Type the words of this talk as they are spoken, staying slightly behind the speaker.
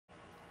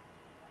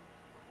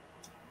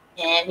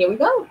And here we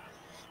go.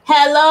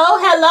 Hello,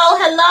 hello,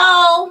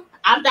 hello.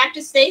 I'm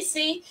Dr.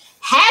 Stacey.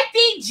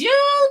 Happy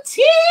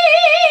Juneteenth!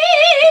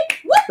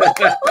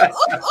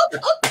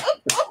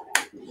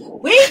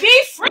 We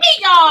be free,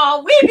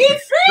 y'all. We be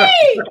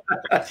free.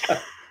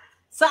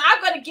 So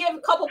I'm going to give a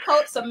couple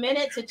folks a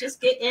minute to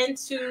just get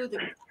into the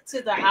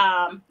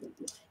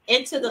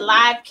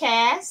live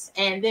cast,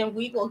 and then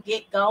we will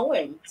get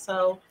going.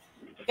 So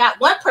we got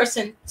one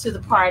person to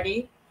the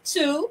party,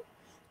 two.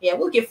 Yeah,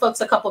 we'll give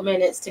folks a couple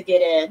minutes to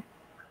get in.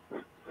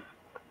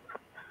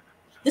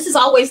 This is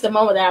always the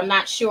moment that I'm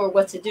not sure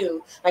what to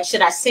do. Like,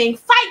 should I sing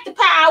 "Fight the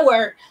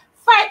Power"?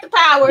 Fight the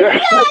power.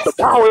 Yes, yes. The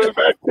power is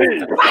that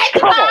thing. Fight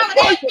the power,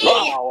 that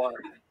thing.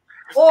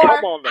 Or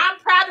I'm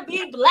proud to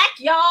be black,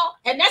 y'all.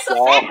 And that's a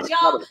fact,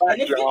 y'all. And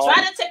if you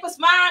try to take what's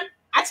mine,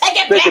 I take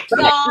it back,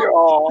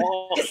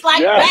 y'all. It's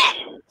like that.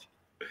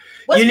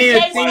 You need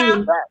a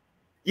theme.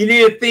 You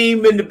need a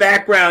theme in the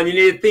background. You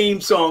need a theme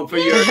song for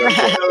your.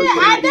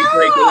 I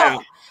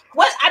know.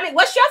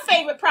 What's your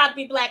favorite Proud to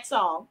Be Black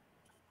song?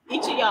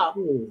 Each of y'all.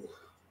 Ooh.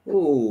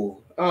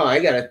 Oh, I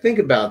gotta think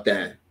about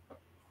that.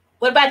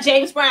 What about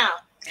James Brown?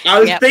 I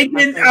was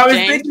thinking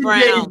James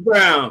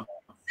Brown.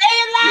 Say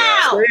it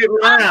loud. Say it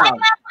loud.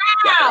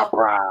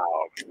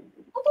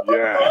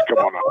 Yeah, come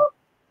on now.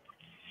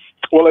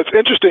 Well, it's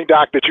interesting,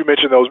 Doc, that you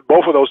mentioned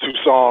both of those two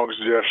songs.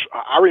 Yes,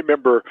 I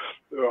remember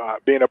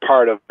being a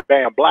part of the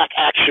band Black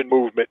Action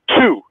Movement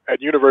 2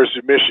 at University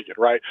of Michigan,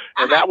 right?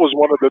 And that was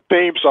one of the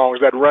theme songs.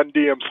 That Run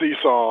DMC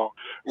song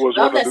was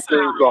one of the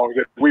theme songs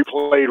that we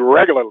played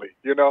regularly.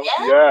 You know?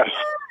 Yes.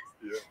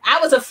 Yeah. I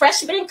was a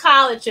freshman in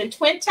college in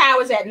Twin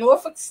Towers at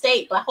Norfolk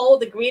State. Behold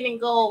the green and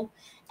gold.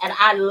 And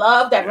I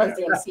love that Run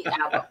DMC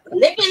album.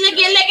 Lick it, lick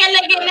it, lick it,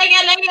 lick it, lick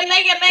it, lick it,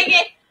 lick it, lick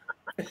it.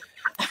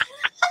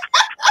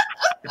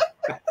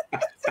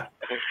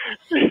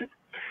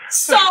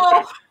 So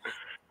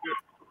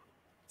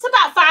it's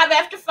about 5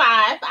 after 5.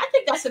 I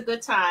think that's a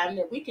good time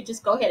that we could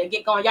just go ahead and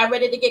get going. Y'all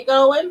ready to get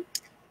going?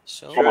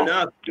 Sure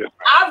enough.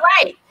 All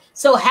right.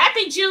 So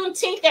happy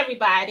Juneteenth,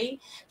 everybody.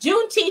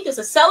 Juneteenth is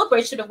a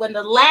celebration of when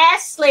the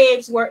last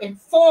slaves were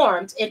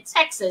informed in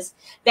Texas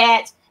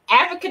that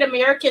African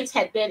Americans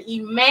had been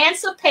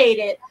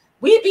emancipated.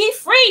 We be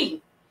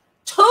free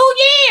 2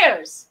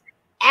 years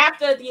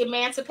after the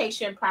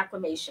Emancipation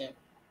Proclamation.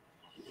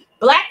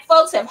 Black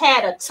folks have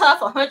had a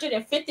tough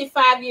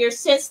 155 years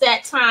since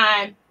that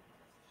time,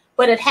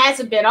 but it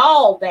hasn't been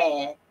all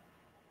bad.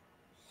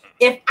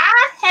 If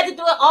I had to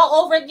do it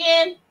all over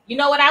again, you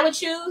know what I would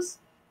choose?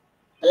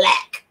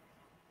 Black.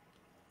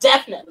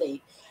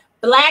 Definitely.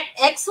 Black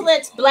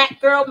excellence, black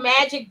girl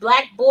magic,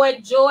 black boy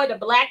joy, the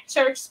black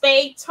church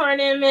spade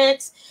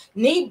tournaments,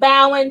 knee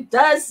bowing,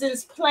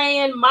 dozens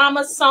playing,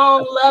 mama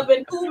song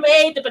loving, who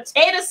made the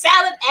potato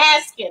salad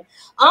asking,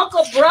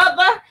 uncle,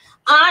 brother,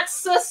 aunt,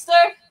 sister,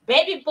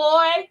 baby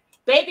boy,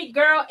 baby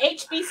girl,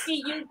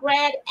 HBCU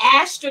grad,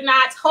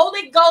 astronauts,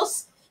 Holy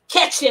Ghost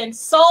catching,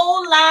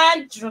 soul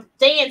line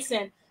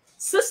dancing,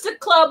 sister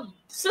club,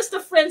 sister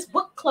friends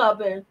book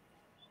clubbing,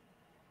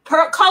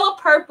 color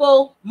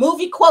purple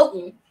movie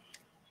quoting,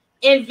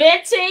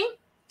 inventing,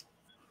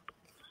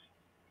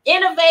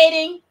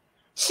 innovating,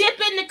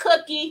 chipping the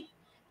cookie,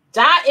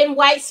 dot in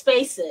white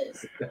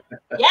spaces.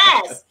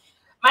 Yes.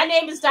 My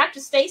name is Dr.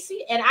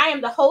 Stacey, and I am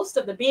the host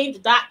of the Being the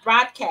Dot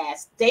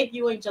broadcast,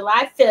 debuting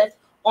July 5th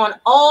on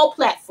all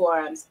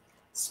platforms,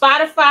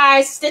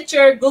 Spotify,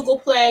 Stitcher, Google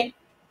Play,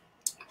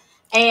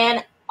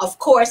 and of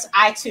course,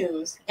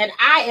 iTunes. And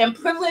I am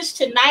privileged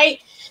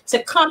tonight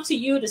to come to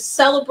you to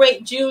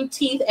celebrate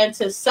Juneteenth and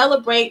to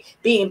celebrate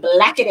being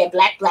blackity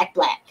black, black,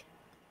 black.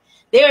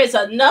 There is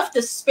enough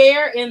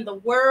despair in the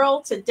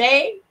world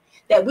today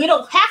that we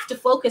don't have to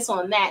focus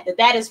on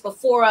that is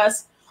before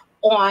us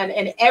on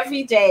an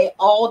everyday,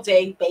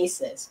 all-day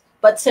basis.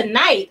 But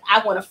tonight,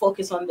 I want to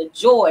focus on the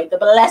joy, the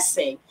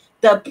blessing,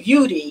 the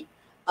beauty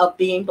of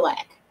being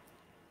Black.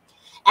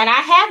 And I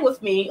have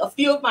with me a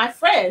few of my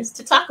friends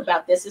to talk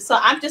about this. And so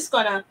I'm just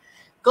going to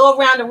go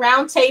around the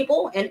round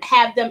table and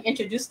have them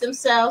introduce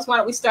themselves. Why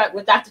don't we start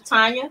with Dr.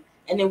 Tanya,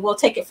 and then we'll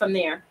take it from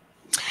there.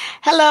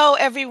 Hello,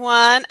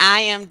 everyone.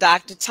 I am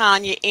Dr.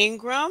 Tanya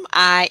Ingram.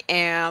 I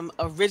am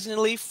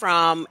originally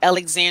from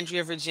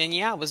Alexandria,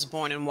 Virginia. I was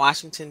born in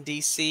Washington,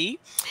 D.C.,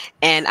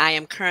 and I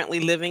am currently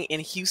living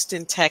in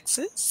Houston,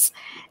 Texas.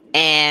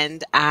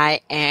 And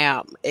I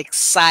am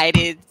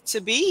excited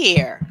to be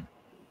here.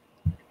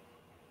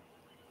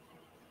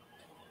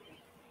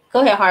 Go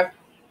ahead, Harvey.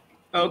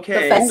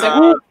 Okay.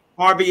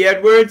 Harvey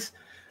Edwards,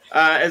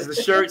 as the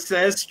shirt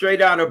says,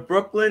 straight out of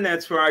Brooklyn.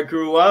 That's where I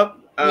grew up.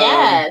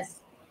 Yes.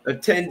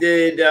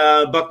 Attended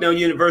Bucknell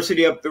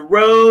University up the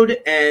road,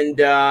 and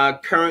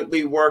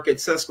currently work at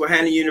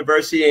Susquehanna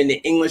University in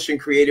the English and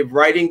Creative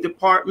Writing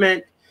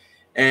Department.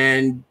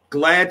 And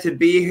glad to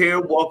be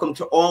here. Welcome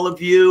to all of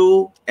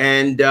you.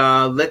 And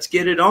let's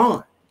get it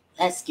on.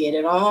 Let's get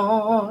it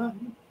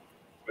on.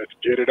 Let's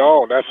get it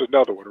on. That's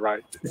another one,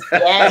 right?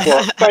 Yes.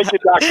 Well, thank you,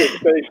 Dr.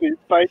 Stacey.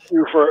 Thank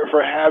you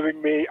for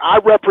having me. I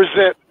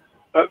represent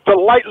the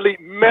lightly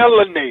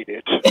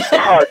melanated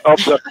part of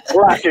the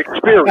Black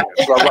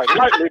experience. Right,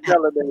 lightly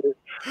melanated.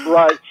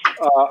 Right.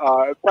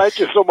 Thank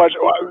you so much.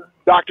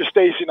 Dr.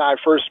 Stacey and I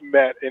first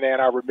met in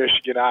Ann Arbor,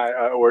 Michigan,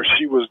 where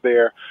she was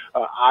there.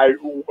 I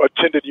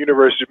attended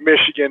University of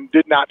Michigan,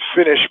 did not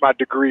finish my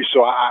degree,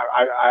 so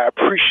I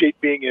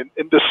appreciate being in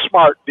the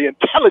smart, the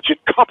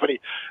intelligent company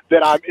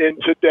that I'm in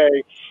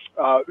today.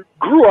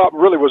 Grew up,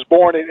 really was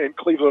born in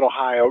Cleveland,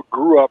 Ohio,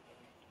 grew up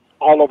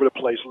all over the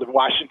place, lived in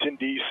Washington,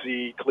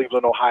 D.C.,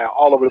 Cleveland, Ohio,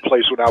 all over the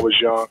place when I was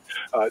young.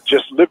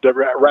 Just lived a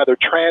rather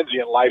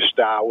transient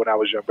lifestyle when I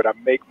was young, but I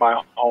make my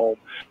home.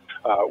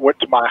 Went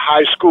to my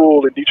high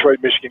school in Detroit,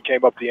 Michigan,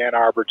 came up to Ann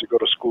Arbor to go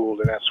to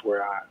school, and that's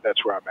where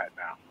I'm at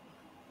now.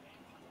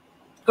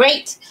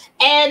 Great.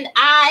 And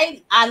I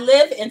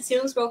live in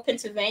Selinsgrove,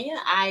 Pennsylvania.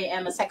 I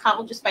am a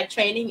psychologist by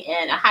training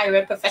and a higher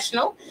ed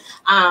professional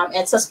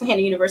at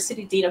Susquehanna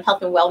University, Dean of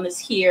Health and Wellness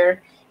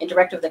here and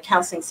Director of the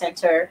Counseling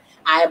Center.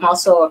 I am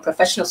also a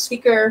professional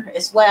speaker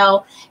as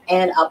well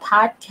and a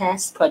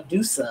podcast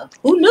producer.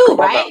 Who knew,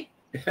 right?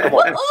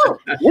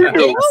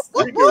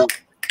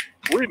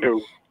 We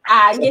knew.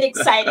 I get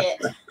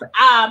excited.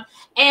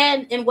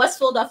 And in West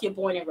Philadelphia,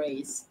 born and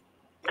raised.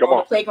 On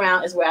the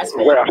playground is where I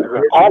spend.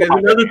 There's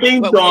another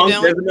theme song.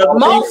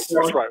 Most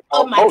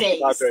of my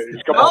days.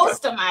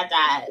 Most of my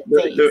days.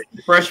 The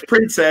Fresh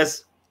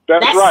Princess.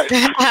 That's right.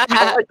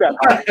 I like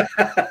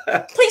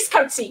that. Please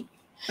curtsy.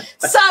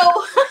 So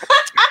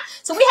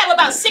we have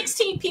about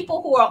 16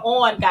 people who are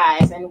on,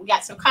 guys, and we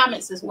got some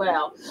comments as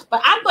well.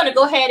 But I'm going to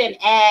go ahead and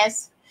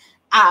ask.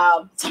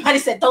 Somebody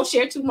said, don't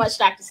share too much,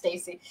 Dr.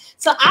 Stacey.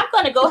 So I'm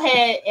going to go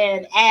ahead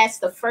and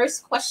ask the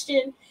first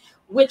question,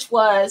 which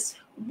was,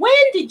 when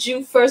did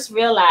you first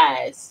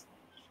realize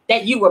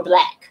that you were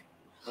Black?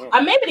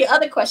 Or maybe the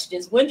other question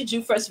is, when did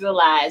you first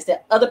realize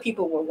that other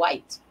people were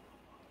white?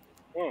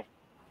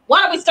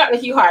 Why don't we start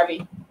with you,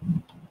 Harvey?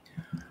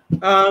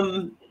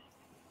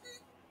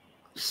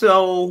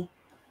 So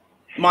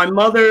my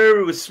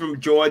mother was from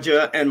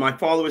Georgia and my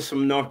father was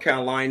from North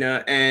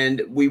Carolina.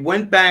 And we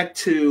went back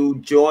to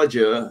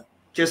Georgia,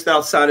 just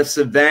outside of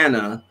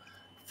Savannah,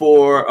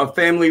 for a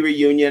family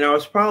reunion. I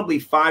was probably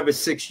 5 or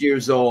 6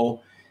 years old.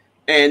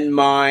 And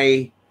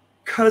my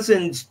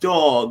cousin's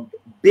dog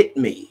bit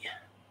me.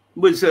 It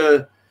was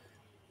a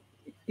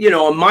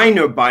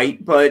minor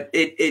bite, but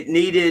it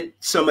needed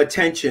some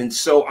attention.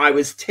 So I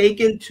was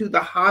taken to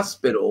the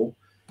hospital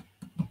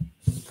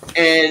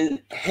and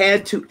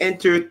had to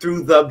enter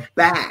through the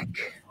back.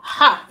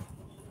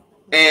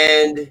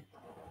 And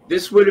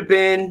this would have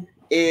been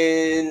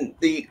in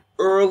the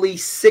early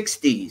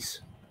 60s,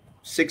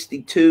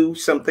 62,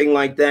 something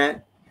like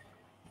that.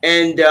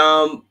 And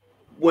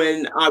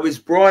when I was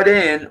brought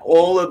in,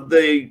 all of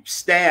the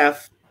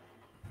staff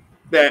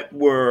that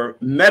were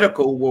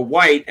medical were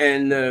white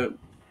and the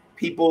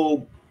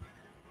people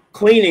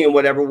cleaning and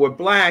whatever were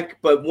Black.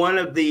 But one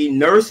of the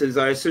nurses,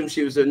 I assume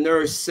she was a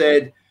nurse,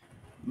 said,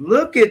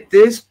 "Look at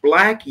this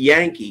Black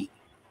Yankee."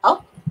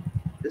 Oh,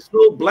 this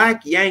little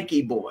Black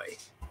Yankee boy.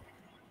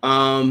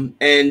 That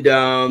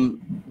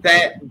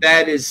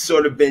has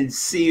sort of been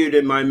seared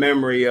in my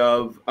memory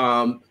of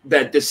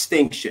that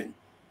distinction,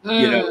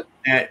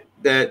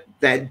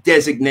 that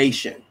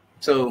designation.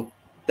 So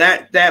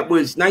that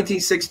was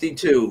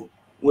 1962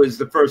 was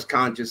the first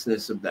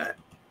consciousness of that.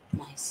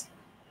 Nice.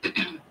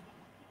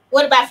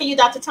 What about for you,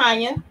 Dr.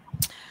 Tanya?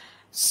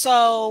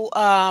 So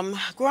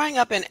growing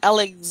up in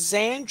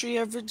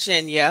Alexandria,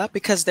 Virginia,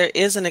 because there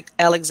is an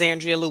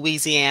Alexandria,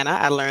 Louisiana,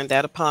 I learned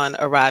that upon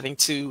arriving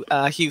to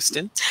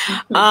Houston.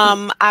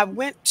 I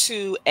went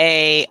to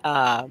a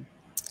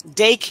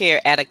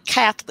daycare at a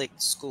Catholic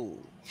school.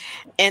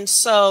 And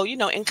so,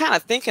 in kind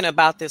of thinking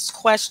about this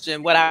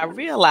question, what I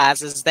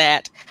realized is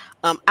that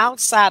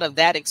outside of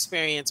that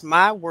experience,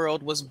 my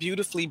world was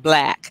beautifully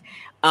Black,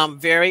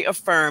 very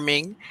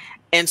affirming.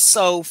 And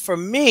so for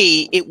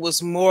me, it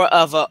was more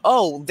of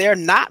they're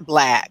not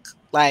Black.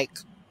 Like,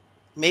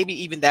 maybe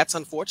even that's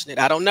unfortunate.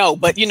 I don't know.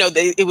 But,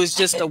 it was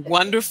just a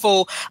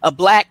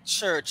Black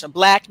church, a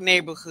Black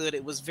neighborhood.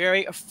 It was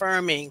very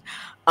affirming.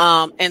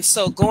 And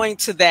so going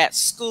to that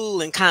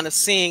school and kind of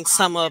seeing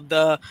some of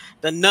the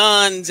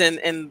nuns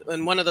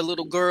and one of the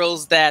little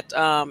girls that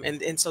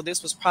and so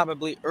this was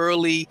probably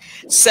early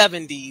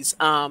 70s.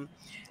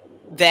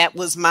 That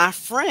was my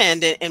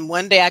friend. And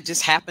one day I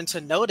just happened to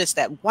notice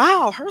that,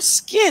 wow, her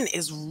skin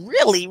is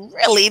really,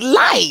 really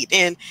light.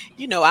 And,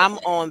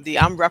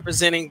 I'm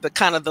representing the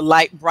kind of the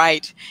light,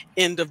 bright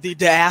end of the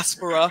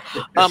diaspora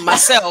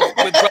myself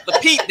with Brother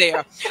Pete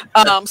there.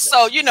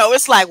 So,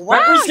 it's like,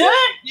 wow,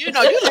 you looking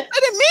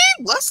at me,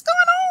 what's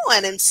going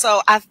on? And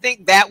so I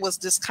think that was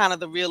just kind of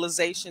the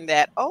realization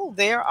that,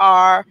 there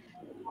are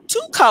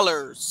two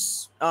colors.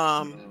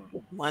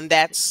 One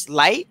that's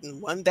light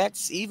and one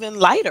that's even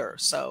lighter.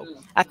 So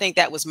I think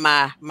that was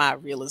my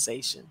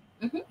realization.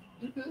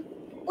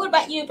 What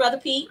about you, Brother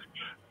Pete?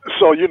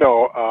 So, you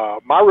know,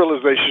 my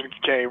realization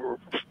came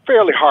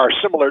fairly hard,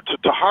 similar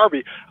to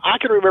Harvey. I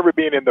can remember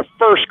being in the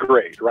first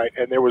grade, right?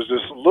 And there was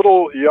this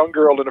little young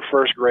girl in the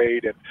first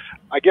grade, and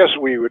I guess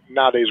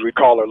nowadays we'd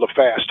call her the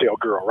fast-tail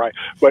girl, right?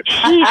 But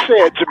she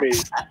said to me,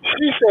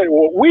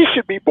 well, we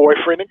should be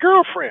boyfriend and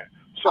girlfriend.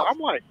 So I'm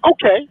like,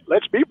 okay,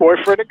 let's be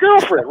boyfriend and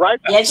girlfriend,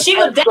 right? Yeah, she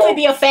would definitely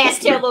be a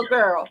fast-tailed little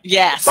girl.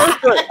 Yes. First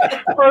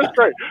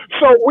grade.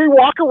 So we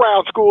walk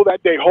around school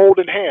that day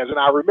holding hands, and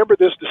I remember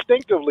this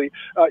distinctively.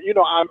 You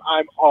know, I'm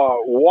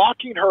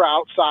walking her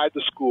outside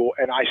the school,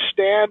 and I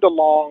stand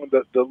along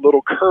the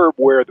little curb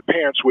where the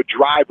parents would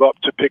drive up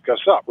to pick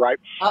us up, right?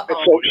 And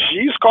so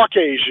she's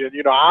Caucasian.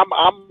 You know,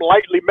 I'm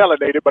lightly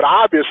melanated, but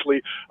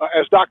obviously,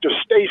 as Dr.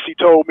 Stacey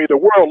told me, the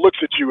world looks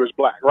at you as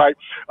black, right?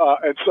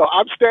 And so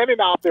I'm standing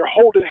out there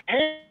holding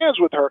hands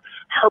with her.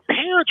 Her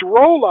parents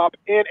roll up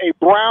in a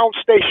brown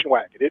station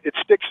wagon. It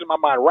sticks in my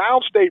mind.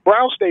 Brown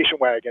station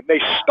wagon. They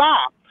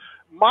stop.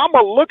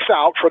 Mama looks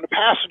out from the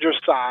passenger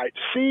side,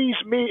 sees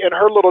me and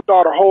her little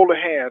daughter holding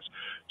hands.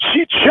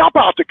 She jump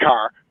out the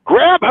car,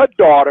 grab her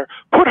daughter,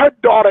 put her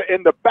daughter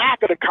in the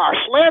back of the car,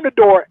 slam the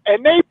door,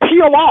 and they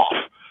peel off.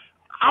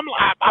 I'm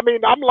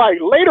like,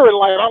 later in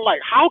life, I'm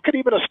like, how could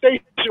even a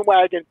station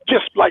wagon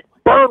just like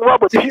burn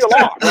rubber peel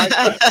off? Right?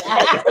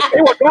 They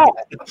were gone.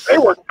 They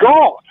were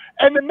gone.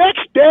 And the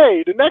next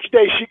day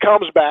she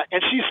comes back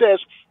and she says,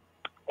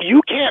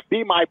 you can't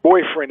be my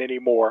boyfriend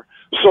anymore.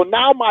 So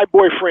now my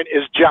boyfriend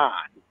is John.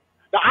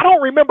 Now, I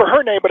don't remember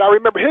her name, but I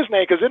remember his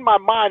name because in my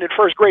mind in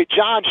first grade,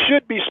 John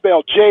should be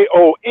spelled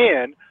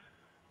Jon,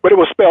 but it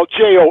was spelled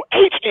John.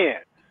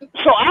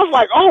 So I was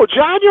like, oh,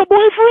 John, your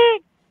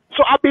boyfriend?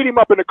 So I beat him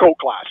up in the coat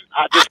closet.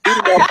 I just beat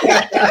him up in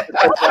the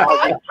coat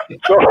closet.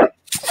 So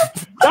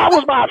that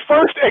was my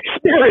first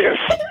experience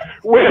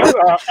with,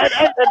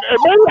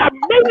 and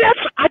maybe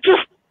I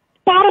just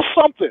thought of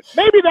something.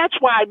 Maybe that's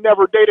why I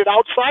never dated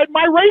outside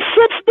my race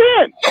since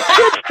then.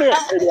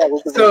 Maybe that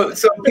was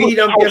so Pete,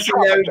 I'm guessing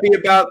that would be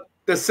about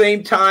the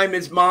same time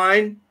as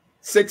mine,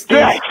 60s?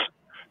 Yes.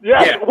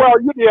 Yes, yeah. Well,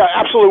 yeah,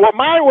 absolutely. Well,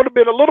 mine would have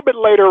been a little bit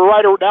later,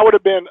 right? That would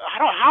have been,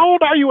 how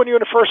old are you when you're in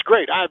the first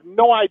grade? I have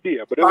no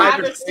idea. But it was 5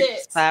 or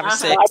 6. 5 or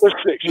 6. 5 or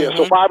 6, yeah.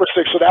 So 5 or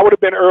 6. So that would have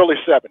been early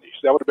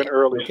 70s.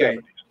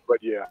 70s. But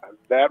yeah,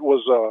 that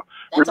was,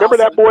 remember awesome.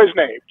 That boy's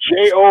name,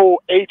 John.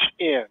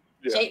 Yeah.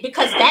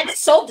 Because that's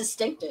so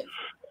distinctive.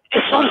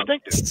 It's so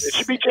distinctive. It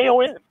should be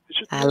Jon.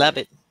 I love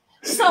it.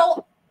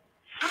 So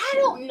I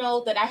don't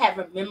know that I have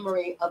a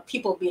memory of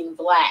people being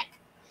black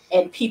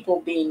and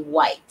people being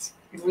white.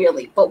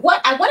 Really, but one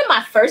of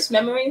my first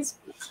memories,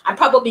 I'm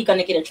probably going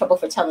to get in trouble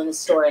for telling this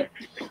story,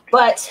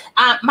 but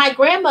my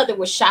grandmother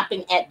was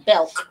shopping at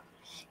Belk,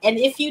 and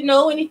if you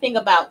know anything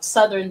about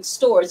Southern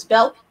stores,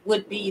 Belk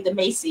would be the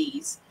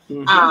Macy's,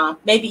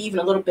 maybe even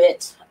a little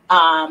bit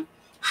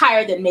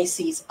higher than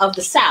Macy's of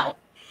the South,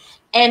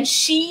 and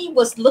she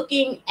was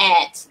looking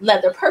at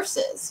leather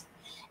purses,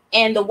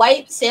 and the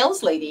white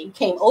sales lady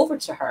came over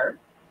to her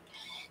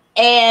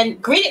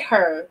and greeted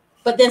her,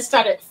 but then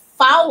started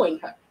following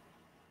her.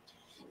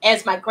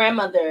 As my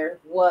grandmother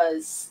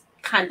was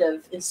kind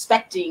of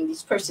inspecting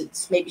these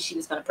purses, maybe she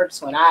was going to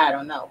purchase one, I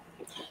don't know.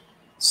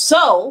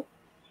 So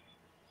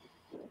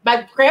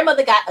my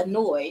grandmother got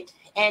annoyed,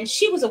 and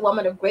she was a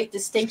woman of great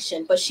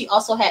distinction, but she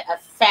also had a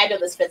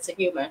fabulous sense of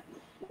humor.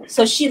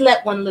 So she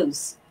let one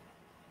loose.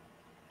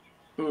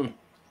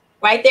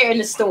 Right there in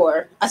the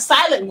store, a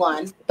silent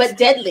one, but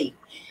deadly.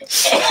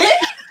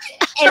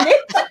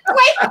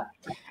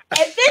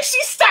 And then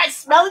she starts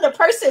smelling the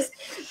purses.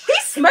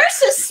 These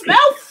purses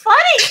smell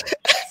funny.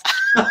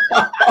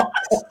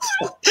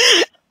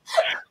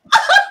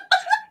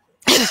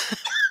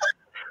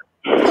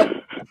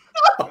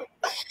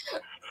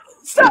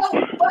 So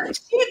when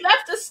she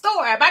left the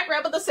store, my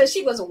grandmother said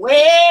she was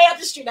way up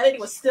the street. That lady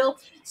was still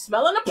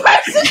smelling the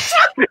purses.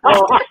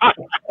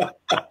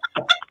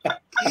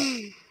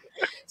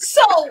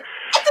 So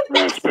I think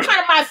that's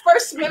kind of my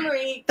first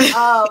memory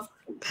of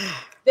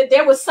that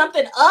there was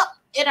something up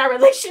in our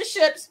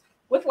relationships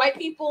with white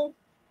people,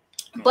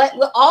 but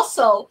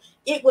also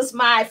it was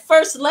my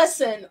first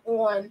lesson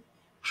on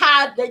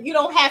how that you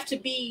don't have to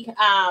be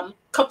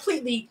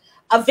completely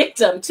a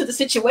victim to the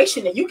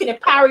situation, and you can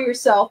empower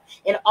yourself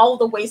in all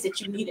the ways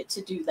that you needed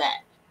to do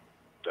that.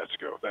 That's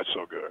good. That's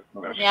so good.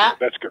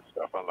 That's good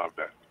stuff. I love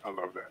that.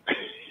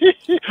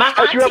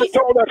 Have you ever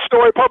told that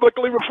story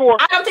publicly before?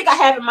 I don't think I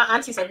have, and my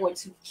aunties are going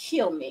to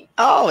kill me.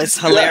 Oh, it's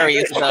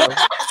hilarious though.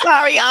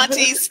 Sorry,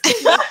 aunties.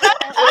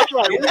 That's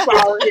right.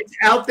 It's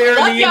out there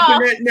on the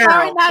internet now.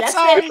 Sorry, not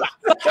sorry.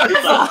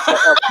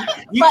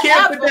 You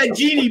can't put that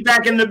genie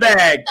back in the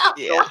bag.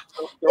 Yeah,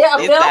 a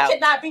bill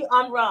cannot be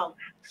unwrung.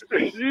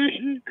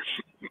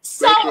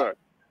 So, right.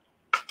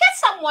 I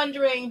guess I'm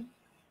wondering,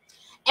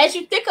 as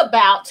you think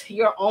about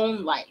your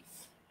own life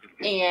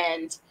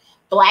and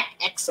Black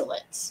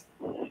excellence,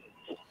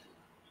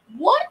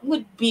 what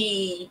would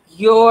be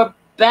your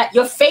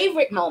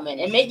favorite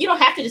moment? And maybe you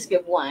don't have to just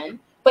give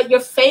one, but your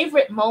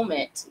favorite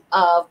moment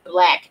of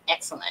Black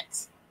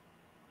excellence.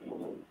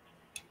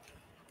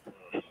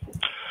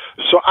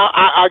 So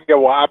I've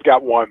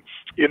got one.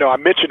 you know, I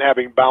mentioned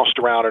having bounced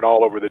around and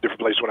all over the different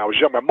places when I was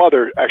young. My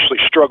mother actually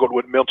struggled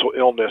with mental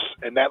illness,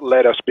 and that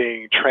led us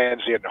being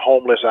transient and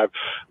homeless. I've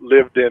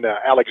lived in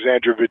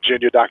Alexandria,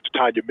 Virginia. Dr.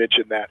 Tanya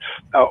mentioned that.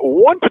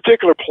 One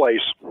particular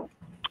place,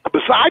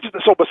 besides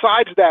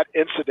that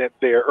incident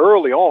there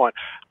early on,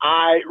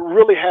 I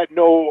really had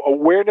no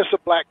awareness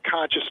of Black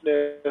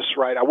consciousness,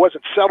 right? I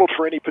wasn't settled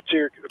for any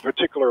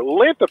particular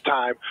length of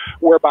time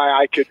whereby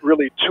I could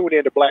really tune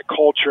into Black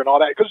culture and all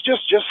that, because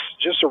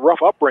just a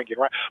rough upbringing,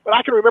 right? But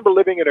I can remember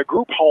living in a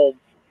group home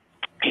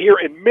here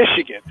in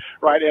Michigan,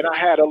 right? And I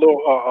had a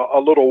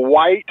little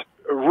white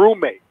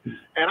roommate, and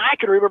I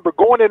can remember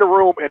going in the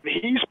room and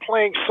he's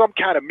playing some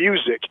kind of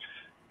music,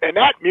 and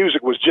that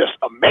music was just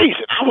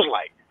amazing. I was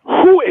like,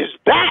 who is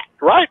that,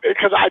 right?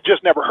 Because I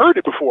just never heard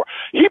it before.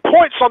 He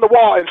points on the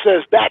wall and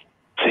says, that's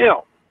him.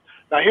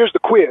 Now, here's the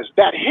quiz.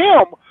 That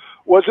him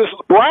was this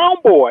brown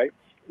boy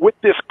with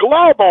this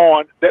glove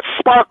on that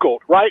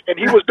sparkled, right? And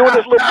he was doing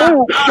this little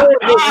move, showing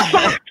his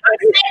socks, and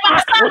his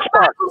socks were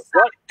sparkled,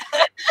 right?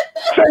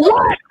 Say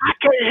what? I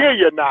can't hear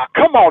you now.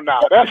 Come on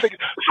now.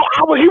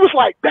 He was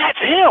like, that's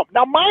him.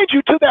 Now, mind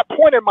you, to that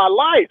point in my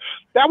life,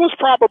 that was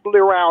probably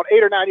around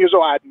 8 or 9 years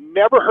old. I'd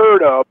never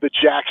heard of the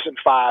Jackson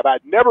 5.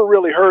 I'd never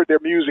really heard their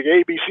music,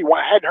 ABC.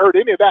 I hadn't heard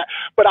any of that.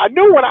 But I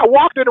knew when I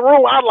walked in the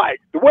room, I like,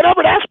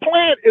 whatever that's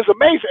playing is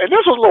amazing. And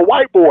this was a little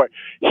white boy.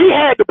 He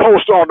had the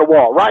poster on the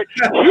wall, right?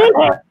 He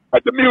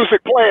had the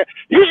music playing.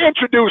 He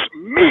introduced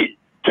me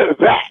to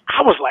that.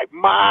 I was like,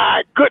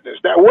 my goodness,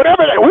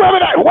 whoever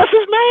that, what's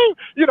his name?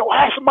 You know,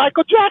 ask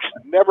Michael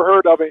Jackson. Never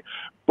heard of him.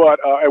 But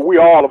and we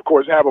all, of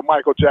course, have a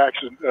Michael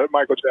Jackson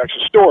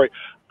story.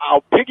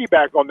 I'll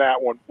piggyback on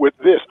that one with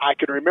this. I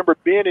can remember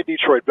being in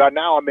Detroit. By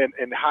now I'm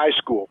in high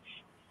school.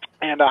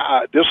 And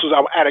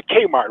I'm at a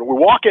Kmart. We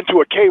walk into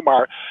a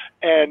Kmart,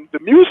 and the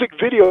music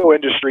video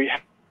industry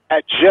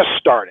had just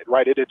started,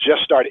 right? It had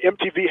just started.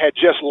 MTV had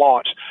just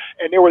launched,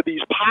 and there were these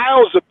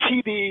piles of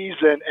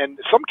TVs and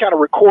some kind of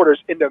recorders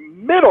in the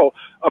middle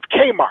of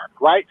Kmart,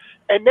 right?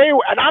 And there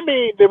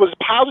was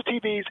piles of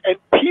TVs, and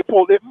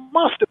people, it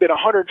must have been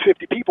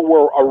 150 people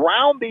were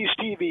around these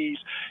TVs,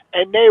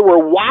 and they were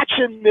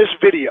watching this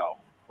video,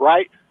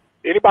 right?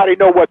 Anybody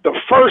know what the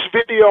first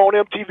video on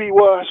MTV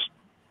was?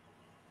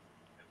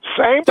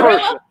 Same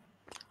person.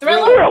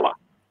 Thriller.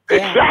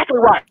 Yeah. Exactly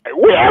right.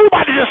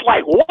 Everybody just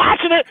like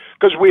watching it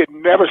because we had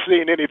never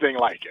seen anything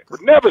like it.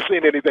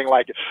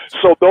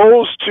 So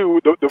those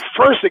two, the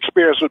first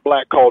experience with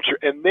Black culture,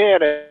 and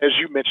then, as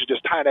you mentioned,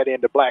 just tying that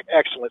into Black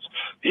excellence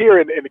here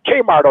in the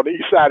Kmart on the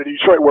east side of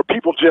Detroit, where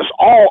people just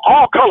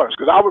all colors,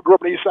 because I grew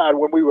up on the east side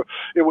when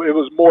it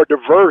was more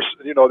diverse,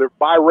 you know, they're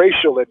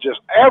biracial, and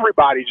just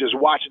everybody just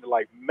watching it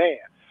like, man,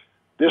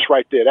 this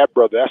right there, that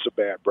brother, that's a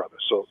bad brother.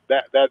 So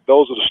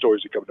those are the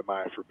stories that come to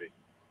mind for me.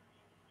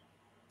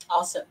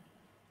 Awesome.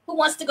 Who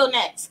wants to go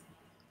next?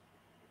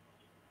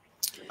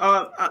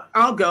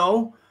 I'll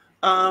go.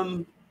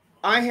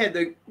 I had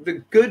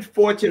the good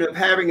fortune of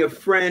having a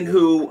friend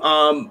who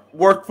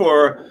worked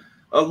for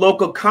a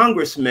local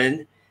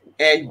congressman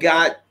and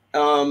got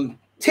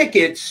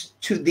tickets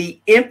to the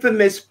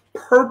infamous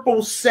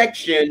purple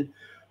section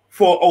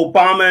for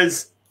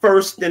Obama's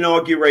first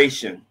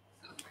inauguration.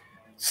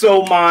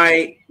 So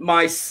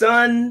my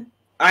son,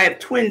 I have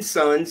twin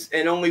sons,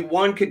 and only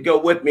one could go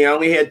with me. I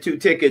only had 2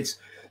 tickets.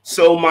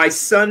 So my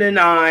son and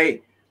I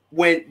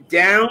went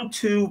down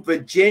to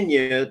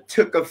Virginia,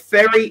 took a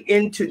ferry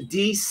into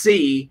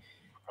DC,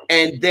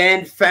 and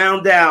then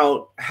found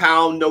out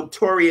how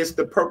notorious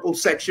the purple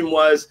section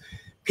was.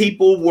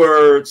 People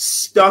were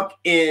stuck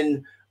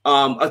in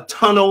a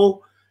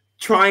tunnel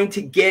trying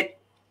to get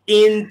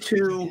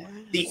into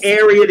the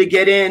area to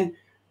get in.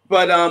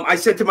 But I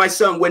said to my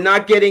son, we're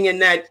not getting in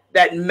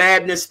that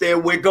madness there.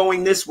 We're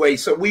going this way.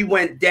 So we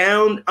went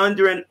down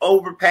under an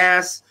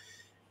overpass,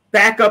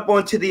 back up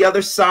onto the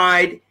other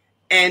side,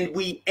 and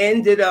we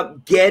ended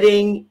up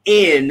getting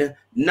in.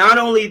 Not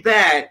only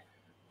that,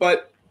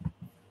 but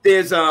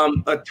there's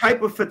a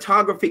type of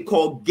photography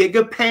called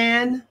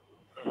gigapan,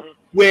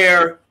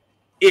 where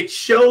it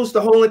shows the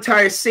whole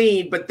entire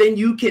scene, but then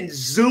you can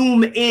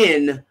zoom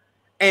in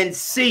and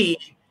see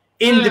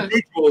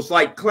individuals.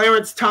 Like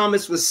Clarence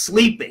Thomas was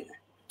sleeping,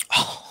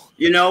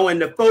 you know, in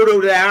the photo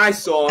that I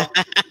saw.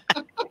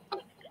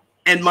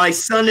 And my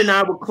son and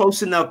I were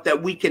close enough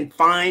that we can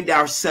find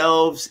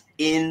ourselves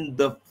in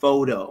the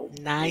photo.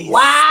 Nice.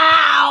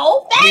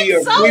 Wow.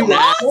 That's so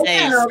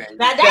awesome.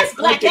 Now that's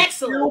Black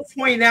excellence.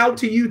 I'll point out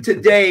to you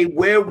today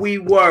where we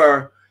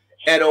were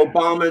at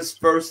Obama's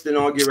first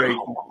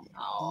inauguration.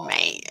 Oh,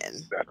 man.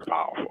 That's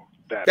powerful.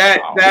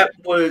 That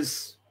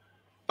was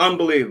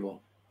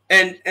unbelievable.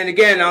 And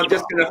again, I'm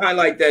just going to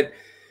highlight that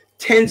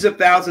tens of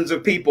thousands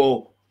of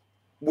people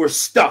were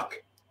stuck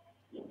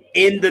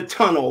in the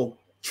tunnel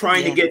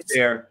trying to get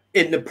there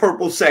in the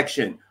purple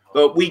section,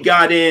 but we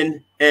got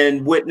in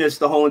and witnessed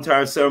the whole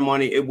entire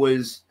ceremony. It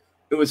was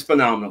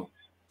phenomenal.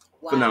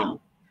 Wow.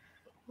 Phenomenal.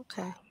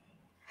 Okay.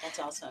 That's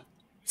awesome.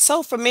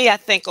 So for me, I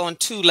think on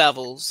 2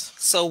 levels.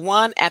 So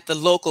one at the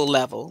local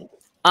level,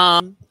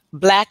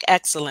 Black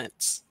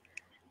excellence.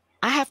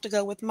 I have to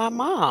go with my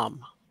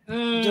mom,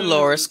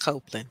 Dolores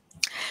Copeland.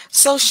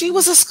 So she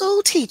was a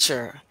school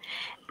teacher.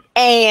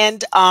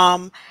 And,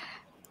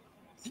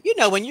 you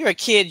know, when you're a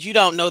kid, you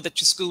don't know that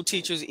your school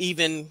teachers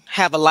even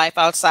have a life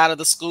outside of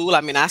the school.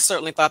 I mean, I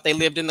certainly thought they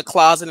lived in the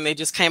closet and they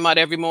just came out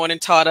every morning,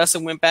 taught us,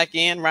 and went back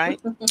in, right?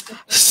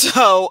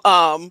 So,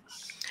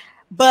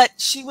 but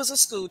she was a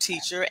school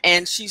teacher,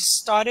 and she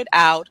started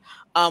out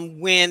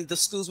when the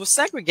schools were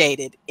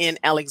segregated in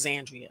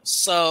Alexandria.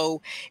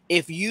 So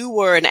if you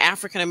were an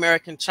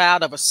African-American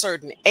child of a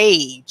certain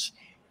age,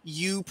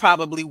 you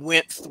probably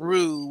went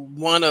through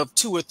one of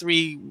 2 or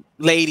 3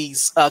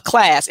 ladies'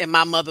 class, and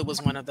my mother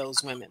was one of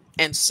those women.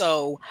 And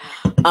so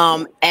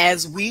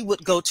as we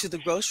would go to the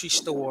grocery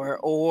store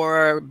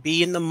or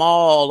be in the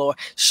mall, or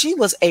she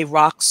was a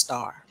rock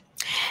star.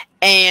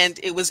 And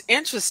it was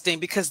interesting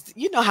because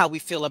you know how we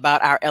feel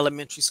about our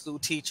elementary school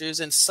teachers.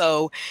 And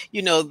so,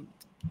 you know,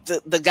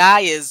 the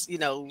guy is, you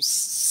know,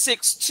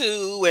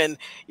 6'2" and,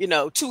 you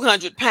know,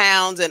 200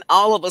 pounds. And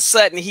all of a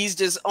sudden he's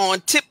just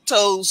on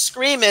tiptoes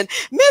screaming,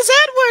 Miss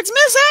Edwards,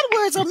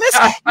 or Miss,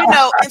 you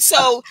know. And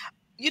so,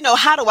 you know,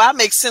 how do I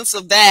make sense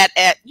of that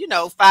at, you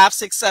know, 5,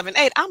 6, 7,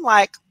 8? I'm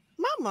like,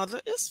 my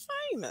mother is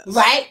famous.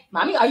 Right.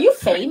 Mommy, are you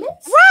famous?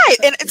 Right.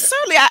 And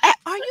certainly,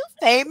 are you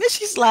famous?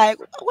 She's like,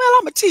 well,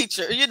 I'm a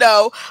teacher, you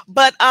know.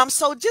 But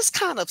so just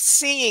kind of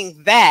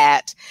seeing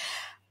that,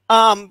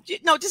 you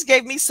know, just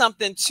gave me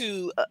something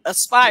to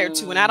aspire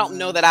to. And I don't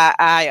know that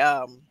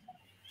I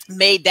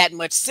made that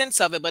much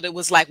sense of it, but it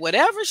was like,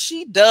 whatever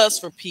she does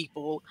for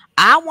people,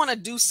 I want to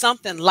do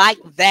something like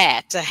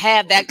that, to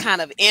have that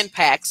kind of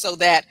impact, so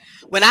that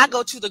when I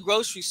go to the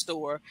grocery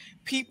store,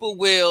 people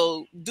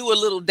will do a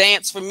little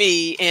dance for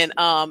me. And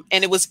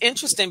it was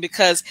interesting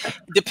because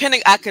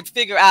I could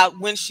figure out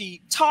when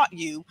she taught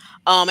you.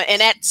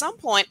 And at some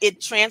point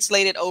it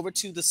translated over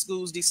to the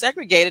schools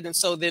desegregated. And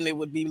so then it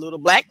would be little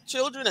black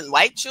children and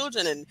white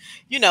children and,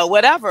 you know,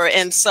 whatever.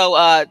 And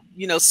so,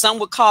 you know, some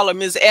would call her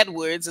Ms.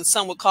 Edwards and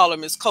some would call her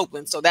Ms.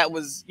 Copeland. So that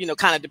was, you know,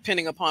 kind of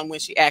depending upon when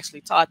she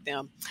actually taught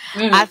them.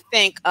 I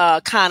think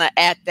kind of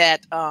at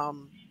that,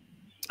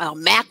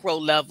 macro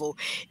level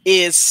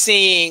is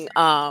seeing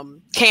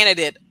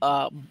candidate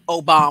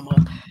Obama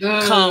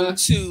come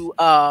to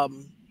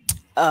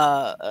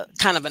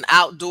kind of an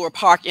outdoor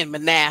park in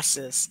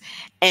Manassas,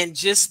 and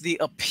just the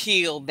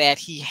appeal that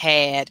he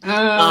had.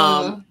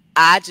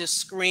 I just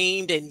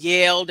screamed and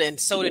yelled, and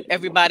so did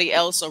everybody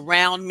else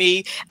around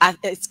me.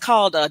 It's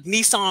called a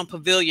Nissan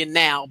Pavilion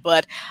now,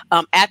 but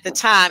at the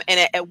time,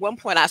 and at one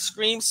point I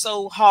screamed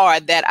so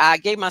hard that I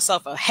gave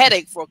myself a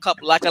headache for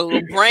like a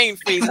little brain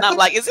freeze. And I'm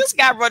like, is this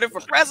guy running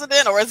for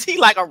president, or is he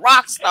like a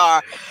rock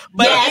star?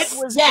 But it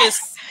was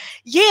just,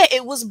 yeah,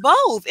 it was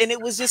both. And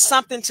it was just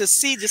something to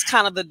see, just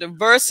kind of the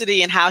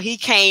diversity and how he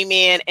came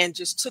in and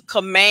just took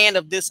command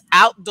of this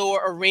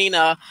outdoor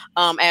arena,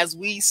 as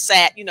we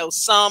sat, you know,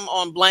 some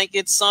on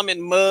blankets, some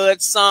in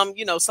mud, some,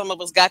 you know, some of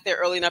us got there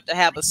early enough to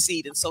have a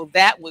seat. And so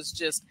that was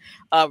just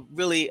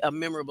really a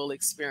memorable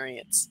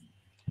experience.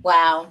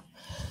 Wow.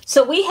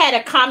 So we had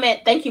a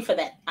comment. Thank you for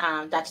that,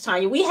 Dr.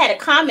 Tanya. We had a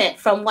comment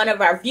from one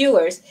of our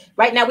viewers.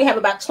 Right now we have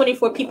about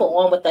 24 people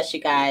on with us, you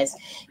guys.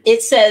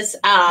 It says,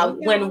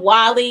 when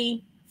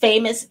Wally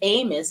famous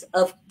Amos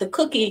of the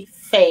cookie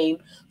fame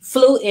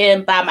flew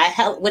in by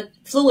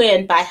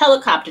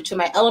helicopter to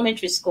my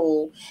elementary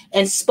school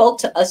and spoke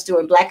to us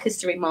during Black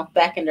History Month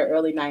back in the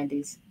early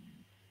 90s.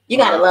 You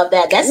gotta love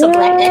that. That's some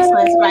Black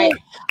excellence, right?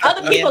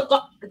 Other people,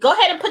 go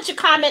ahead and put your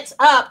comments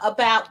up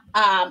about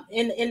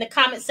in the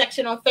comment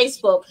section on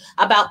Facebook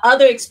about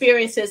other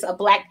experiences of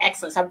Black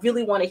excellence. I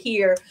really want to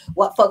hear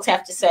what folks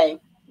have to say.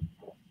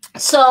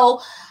 So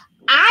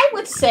I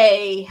would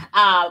say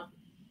I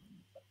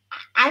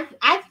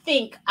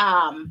think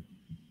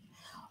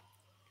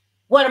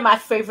one of my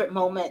favorite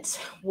moments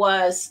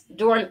was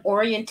during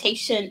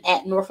orientation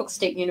at Norfolk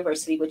State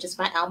University, which is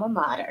my alma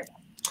mater.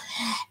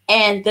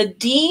 And the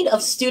dean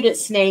of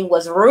students' name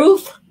was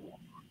Ruth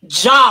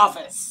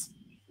Jarvis.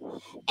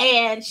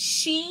 And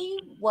she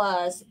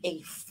was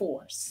a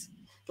force.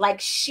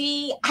 Like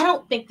I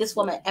don't think this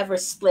woman ever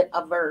split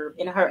a verb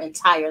in her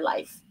entire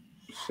life.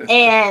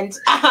 And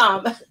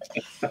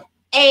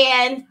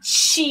and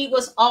she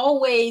was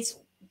always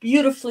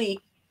beautifully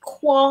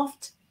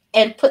coiffed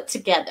and put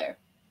together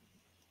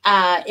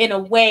in a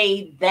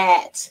way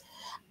that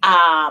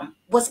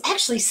was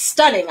actually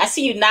stunning. I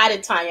see you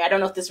nodded, Tanya. I don't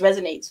know if this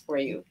resonates for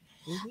you.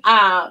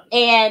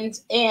 And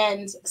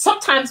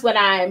sometimes when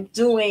I'm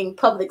doing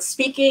public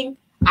speaking,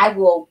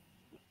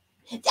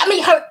 she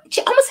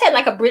almost had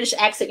like a British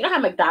accent. You know how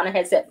Madonna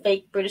has that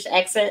fake British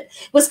accent?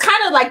 It was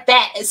kind of like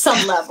that at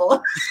some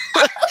level.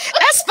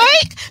 That's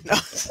fake. No.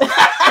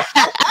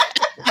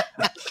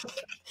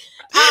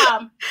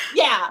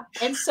 Yeah.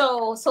 And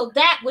so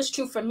that was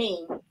true for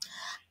me.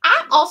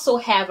 I also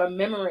have a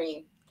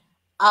memory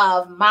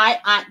of my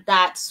Aunt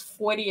Dot's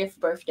 40th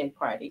birthday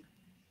party.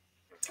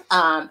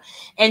 And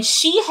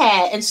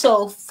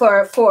so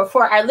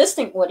for our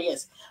listening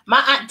audience,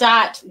 my Aunt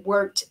Dot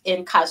worked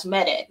in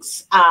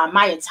cosmetics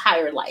my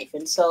entire life.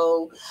 And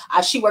so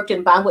she worked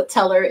in Bonwood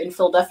Teller in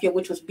Philadelphia,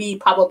 which would be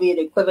probably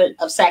the equivalent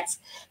of Saks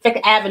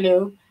Fifth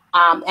Avenue,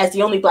 as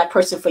the only Black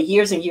person for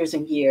years and years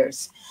and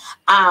years.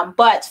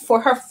 But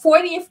for her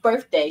 40th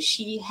birthday,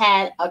 she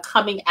had a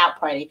coming out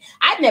party.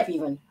 I'd never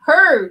even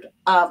heard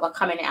of a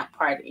coming out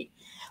party,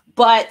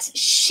 but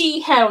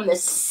she had on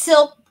this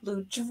silk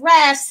blue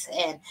dress,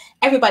 and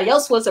everybody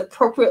else was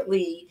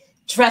appropriately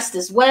dressed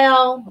as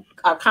well,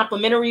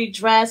 complimentary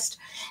dressed,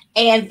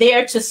 and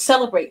there to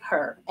celebrate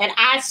her. And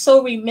I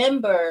so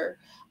remember,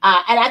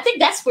 and I think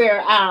that's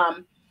where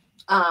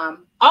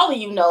all of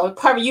you know, and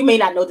probably you may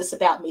not know this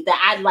about me, that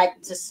I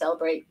like to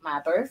celebrate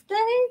my birthday.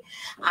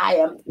 I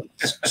am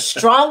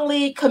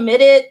strongly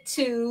committed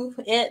to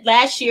it.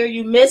 Last year,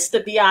 you missed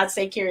the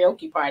Beyonce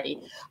karaoke party,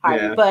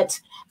 Harvey, Yeah. but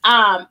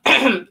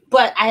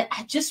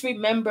I just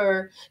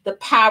remember the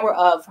power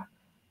of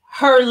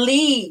her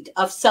lead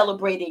of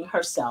celebrating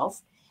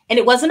herself. And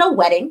it wasn't a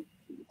wedding.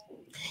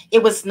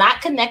 It was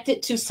not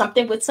connected to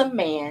something with some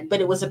man,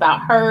 but it was about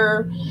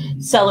her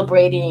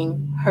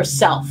celebrating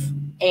herself.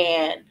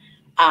 And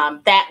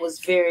that was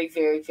very,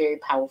 very, very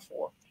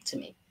powerful to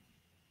me.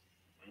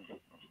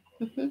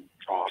 Mm-hmm.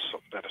 Awesome.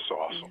 That is so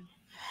awesome.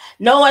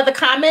 No other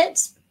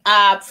comments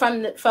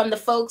from the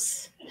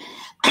folks.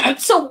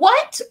 So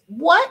what's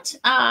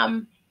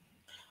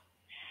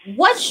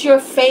your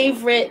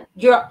favorite,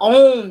 your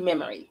own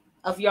memory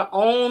of your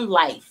own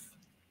life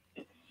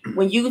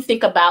when you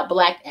think about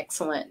Black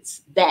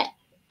excellence that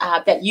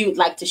you'd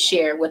like to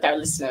share with our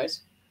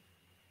listeners?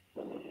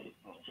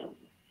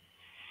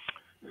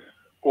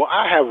 Well,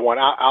 I have one.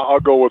 I'll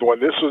go with one.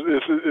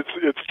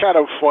 It's kind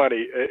of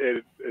funny.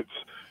 It's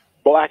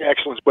Black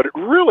excellence, but it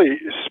really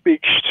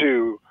speaks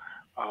to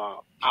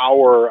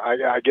our,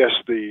 I guess,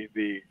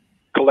 the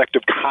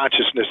collective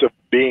consciousness of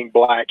being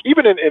Black,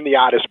 even in the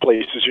oddest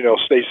places. You know,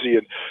 Stacey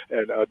and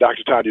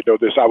Dr. Tanya know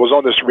this. I was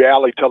on this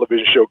reality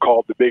television show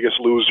called The Biggest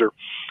Loser,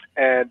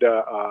 and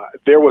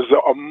there was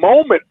a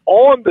moment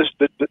on the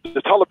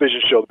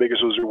television show, The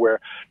Biggest Loser, where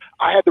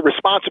I had the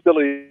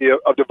responsibility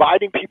of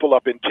dividing people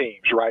up in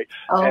teams, right?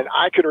 Oh. And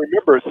I can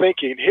remember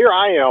thinking, here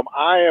I'm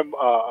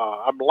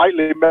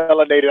lightly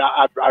melanated.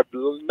 I've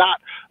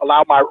not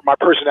allowed my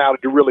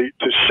personality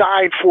to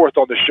shine forth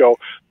on the show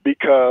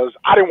because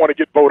I didn't want to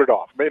get voted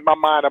off. In my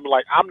mind, I'm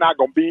like, I'm not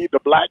going to be the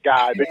Black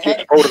guy that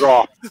gets voted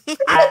off.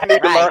 I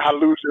need to learn how to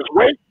lose this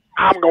weight.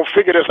 I'm going to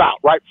figure this out,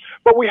 right?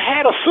 But we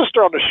had a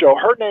sister on the show.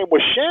 Her name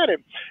was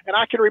Shannon. And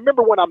I can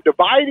remember when I'm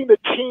dividing the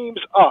teams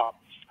up,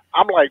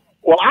 I'm like,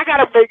 well, I got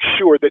to make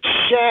sure that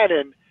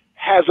Shannon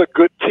has a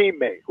good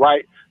teammate,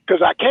 right?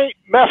 Because I can't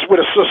mess with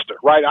a sister,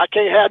 right? I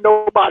can't have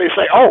nobody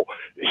say, oh,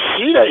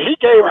 he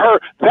gave her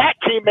that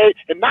teammate,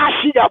 and now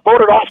she got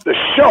voted off the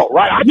show,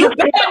 right? You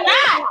better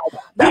not. You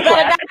better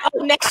not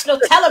on national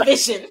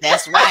television.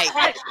 That's right.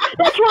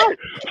 That's right.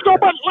 So,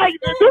 but like,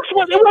 it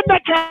wasn't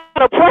that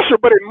kind of pressure,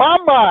 but in my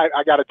mind,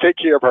 I got to take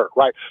care of her,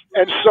 right?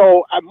 And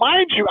so,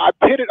 mind you, I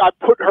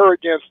put her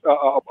against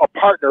a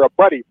partner, a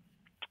buddy.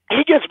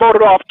 He gets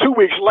voted off 2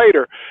 weeks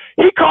later.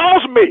 He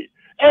calls me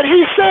and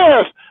he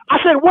says, I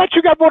said, what,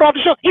 you got voted off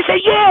the show? He said,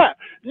 yeah,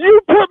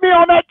 you put me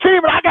on that team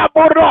and I got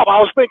voted off.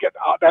 I was thinking,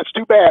 oh, that's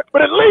too bad.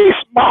 But at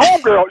least my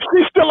homegirl,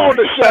 she's still on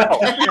the show.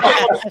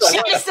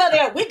 She's still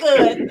there. We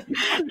good.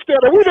 She's still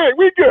there.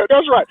 We good.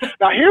 That's right.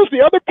 Now, here's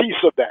the other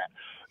piece of that.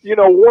 You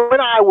know,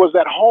 when I was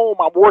at home,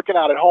 I'm working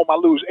out at home, I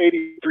lose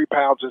 83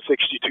 pounds in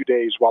 62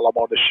 days while I'm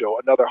on the show,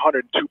 another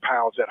 102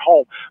 pounds at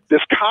home. This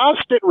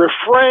constant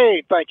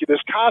refrain, thank you,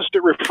 this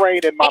constant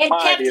refrain in my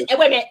mind is... Wait a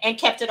minute, and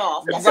kept it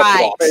off. That's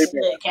right.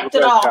 Kept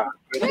it off.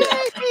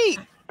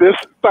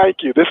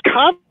 Thank you. This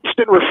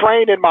constant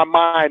refrain in my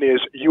mind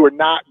is you are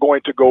not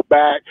going to go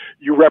back.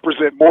 You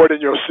represent more than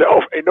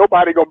yourself. Ain't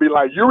nobody going to be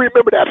like, you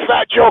remember that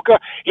fat joker?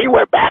 He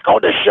went back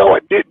on the show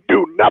and didn't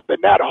do nothing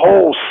that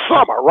whole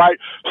summer, right?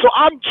 So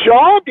I'm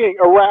jogging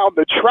around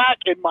the track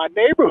in my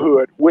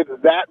neighborhood with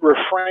that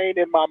refrain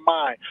in my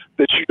mind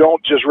that you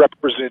don't just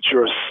represent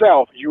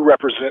yourself, you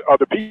represent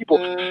other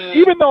people.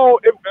 Even though,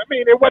 it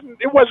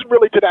wasn't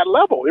really to that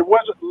level. It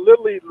wasn't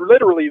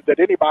literally that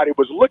anybody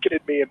was looking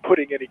at me and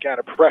putting any kind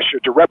of pressure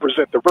to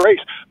represent the race,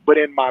 but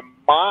in my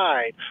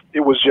mind, it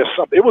was just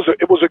something.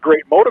 It was a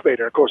great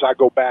motivator. Of course, I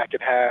go back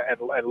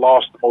and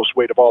lost the most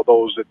weight of all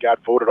those that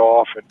got voted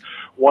off and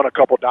won a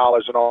couple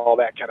dollars and all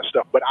that kind of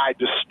stuff. But I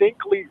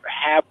distinctly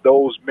have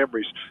those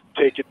memories.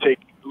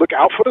 Look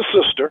out for the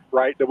sister,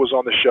 right, that was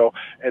on the show,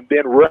 and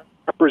then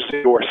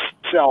represent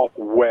yourself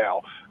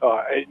well.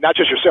 Not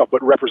just yourself,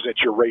 but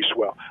represent your race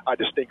well. I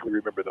distinctly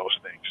remember those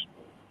things.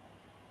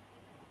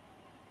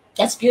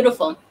 That's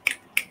beautiful.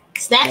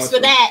 Snaps for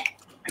that.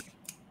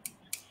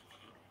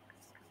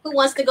 Who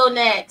wants to go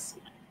next?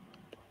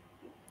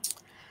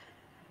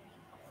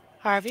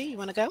 Harvey, you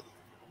want to go?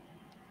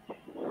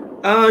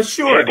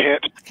 Sure.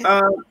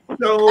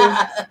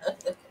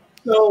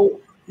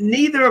 So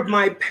neither of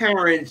my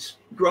parents,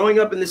 growing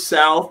up in the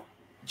South,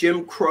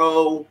 Jim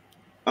Crow,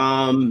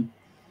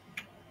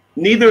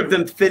 neither of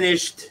them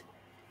finished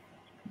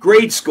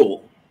grade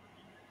school.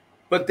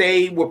 but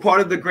they were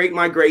part of the Great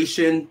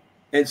Migration.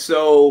 And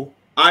so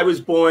I was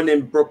born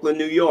in Brooklyn,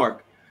 New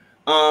York.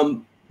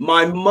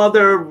 My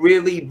mother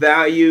really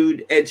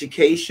valued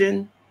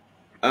education,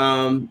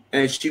 and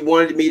she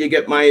wanted me to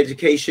get my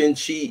education.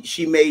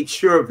 She made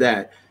sure of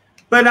that.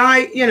 But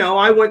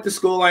I went to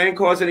school. I didn't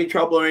cause any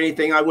trouble or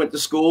anything. I went to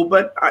school,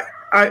 but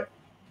I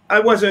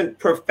wasn't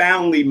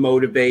profoundly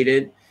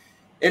motivated.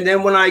 And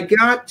then when I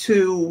got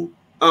to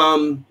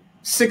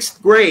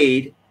 6th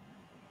grade,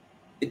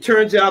 it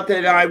turns out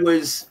that I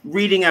was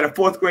reading at a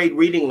 4th grade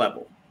reading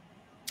level.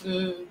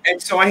 And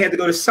so I had to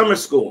go to summer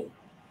school.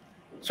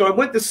 So I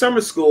went to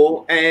summer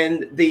school,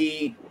 and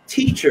the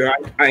teacher,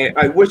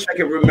 I wish I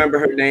could remember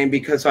her name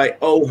because I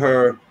owe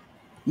her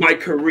my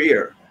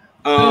career.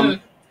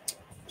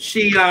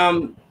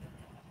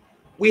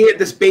 We had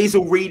this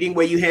basal reading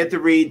where you had to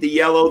read the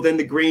yellow, then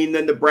the green,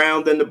 then the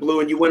brown, then the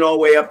blue, and you went all the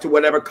way up to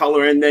whatever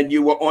color, and then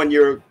you were on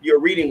your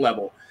reading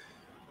level.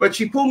 But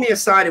she pulled me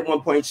aside at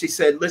one point. She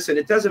said, listen,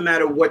 it doesn't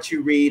matter what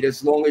you read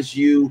as long as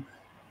you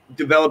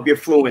develop your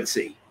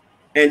fluency.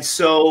 And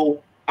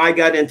so I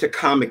got into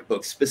comic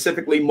books,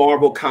 specifically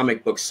Marvel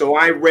comic books. So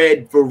I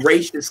read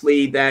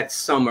voraciously that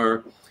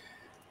summer.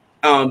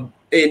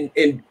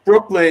 In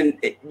Brooklyn,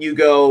 you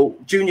go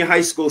junior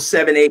high school,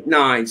 7, 8,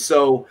 9.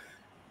 So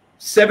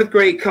 7th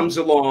grade comes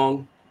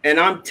along, and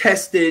I'm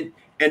tested,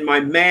 and my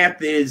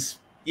math is,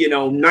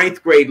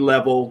 9th grade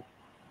level,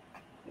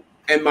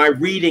 and my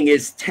reading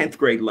is 10th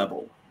grade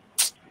level.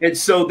 And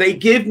so they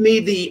give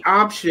me the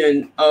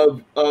option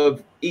of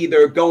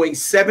either going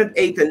 7th,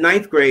 8th, and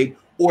 9th grade,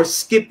 or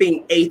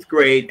skipping 8th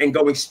grade and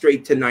going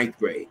straight to 9th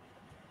grade.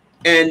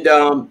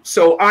 And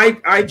so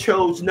I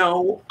chose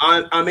no.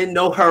 I'm in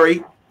no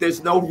hurry.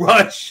 There's no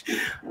rush.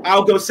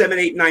 I'll go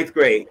 7th, 8th, 9th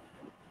grade.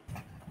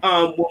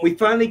 When we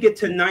finally get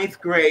to 9th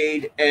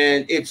grade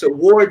and it's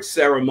award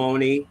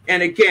ceremony,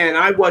 and again,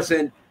 I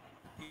wasn't,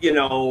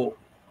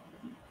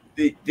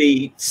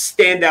 the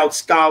standout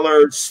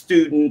scholar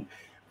student,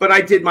 but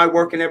I did my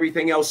work and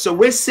everything else. So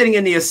we're sitting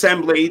in the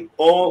assembly,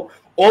 all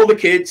the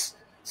kids,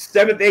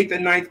 7th, 8th,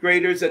 and 9th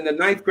graders, and the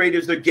 9th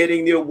graders are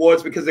getting the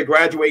awards because they're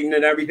graduating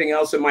and everything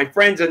else. And my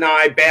friends and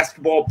I,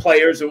 basketball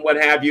players and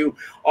what have you,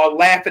 are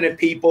laughing at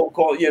people,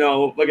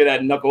 look at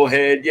that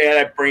knucklehead, yeah,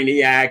 that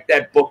brainiac,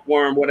 that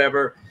bookworm,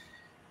 whatever.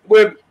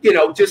 We're,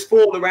 just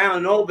fooling around,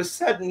 and all of a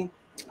sudden,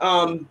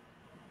 I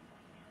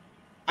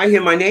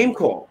hear my name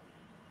called.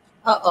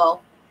 Uh-oh.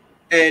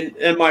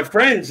 And my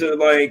friends are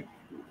like,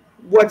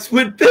 what's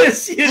with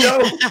this? You're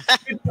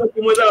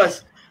talking with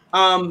us.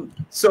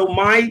 So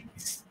my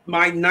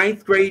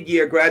 9th grade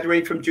year,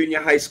 graduating from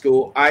junior high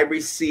school, I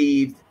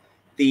received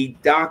the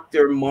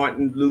Dr.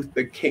 Martin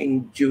Luther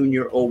King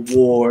Jr.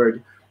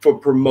 Award for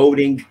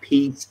promoting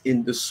peace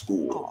in the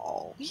school.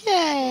 Oh,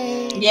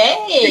 yay. Yay.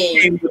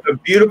 It came with a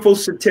beautiful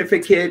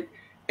certificate,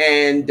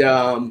 and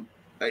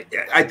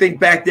I think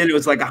back then it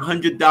was like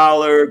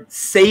 $100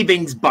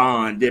 savings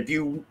bond, if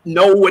you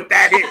know what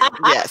that is.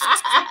 Yes.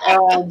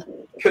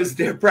 Because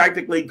they're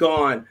practically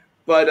gone.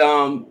 But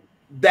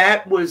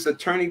that was a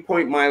turning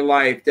point in my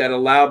life that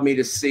allowed me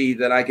to see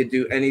that I could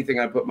do anything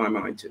I put my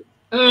mind to.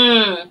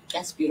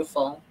 That's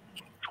beautiful.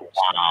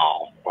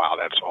 Wow,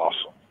 that's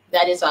awesome.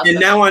 That is awesome. And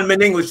now I'm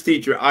an English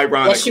teacher,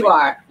 ironically. Yes, you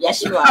are.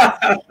 Yes, you are.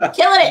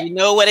 Killing it. You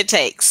know what it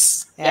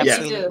takes.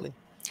 Absolutely.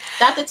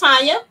 Dr.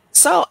 Tanya?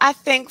 So I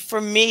think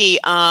for me,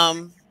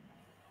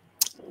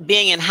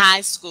 being in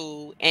high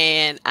school,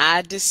 and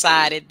I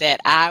decided that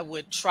I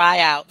would try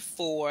out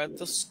for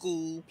the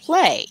school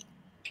play.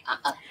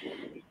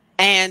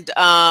 And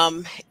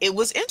it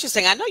was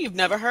interesting. I know you've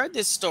never heard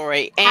this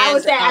story. And, how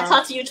is that? I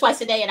talk to you twice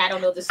a day, and I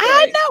don't know this story.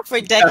 I know, for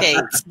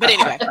decades. But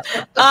anyway,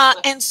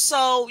 and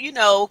so,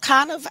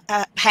 kind of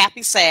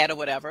happy, sad, or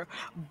whatever.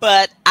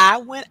 But I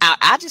went out.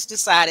 I just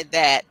decided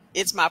that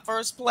it's my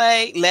first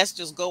play. Let's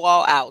just go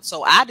all out.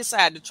 So I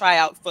decided to try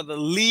out for the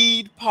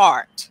lead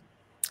part.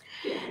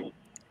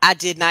 I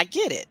did not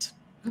get it.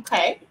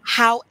 Okay.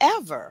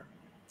 However,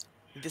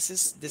 this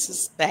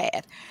is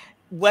bad.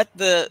 What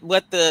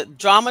the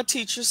drama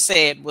teacher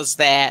said was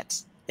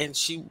that, and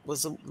she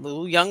was a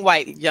little young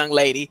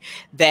lady,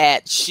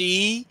 that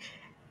she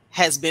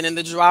has been in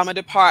the drama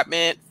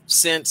department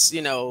since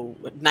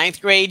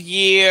 9th grade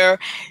year.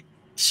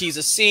 She's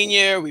a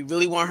senior. We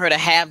really want her to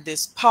have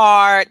this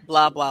part.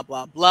 Blah blah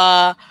blah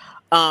blah.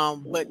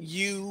 But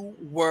you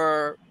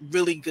were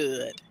really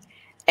good.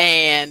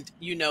 And,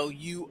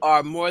 you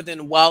are more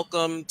than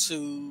welcome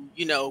to,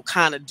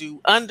 kind of do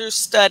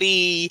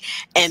understudy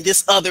and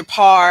this other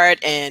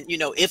part. And,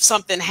 if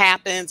something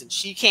happens and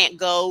she can't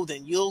go,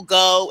 then you'll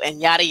go,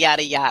 and yada,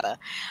 yada, yada.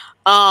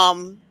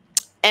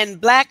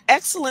 And Black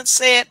Excellence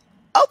said,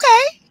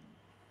 okay.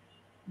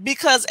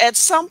 Because at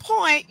some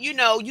point,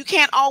 you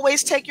can't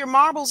always take your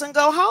marbles and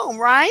go home,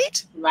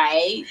 right?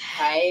 Right.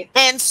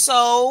 And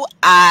so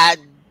I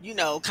you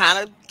know, kind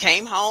of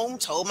came home,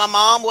 told my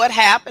mom what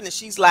happened. And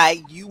she's like,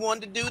 you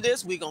wanted to do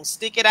this? We're going to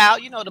stick it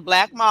out. You know, the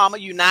Black mama,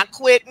 you're not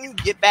quitting.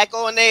 Get back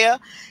on there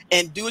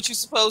and do what you're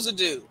supposed to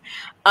do.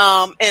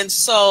 And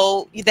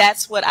so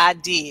that's what I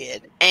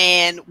did.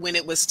 And when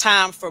it was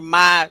time for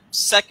my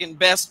second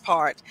best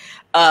part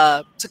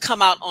to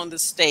come out on the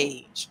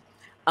stage,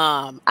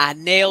 I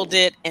nailed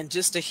it. And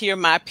just to hear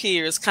my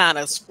peers kind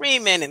of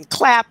screaming and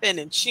clapping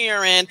and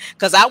cheering,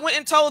 because I went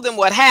and told them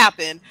what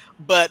happened,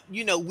 but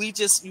you know, we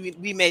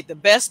made the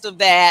best of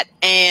that.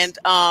 And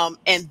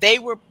they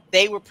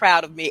were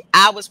proud of me.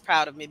 I was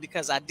proud of me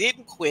because I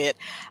didn't quit.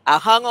 I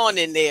hung on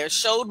in there,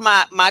 showed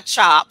my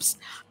chops.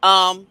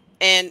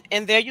 And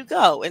there you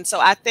go. And so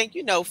I think,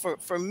 you know,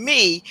 for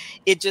me,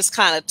 it just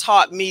kind of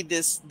taught me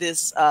this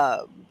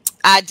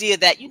idea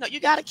that, you know, you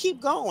got to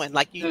keep going.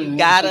 Like you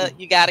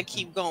gotta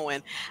keep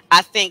going.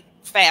 I think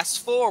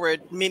fast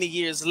forward many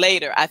years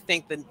later, I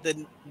think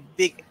the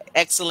big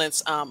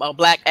excellence, or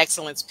Black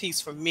excellence piece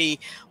for me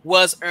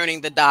was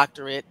earning the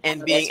doctorate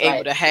and being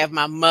able to have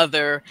my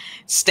mother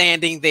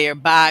standing there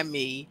by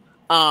me.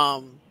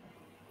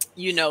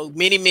 You know,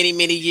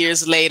 many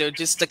years later,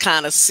 just to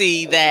kind of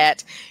see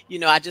that, you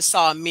know, I just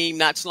saw a meme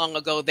not too long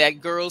ago that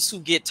girls who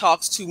get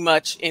talks too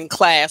much in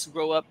class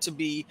grow up to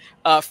be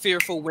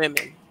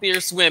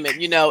fierce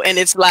women, you know. And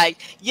it's like,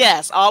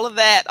 yes, all of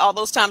that, all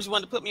those times you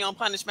wanted to put me on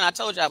punishment, I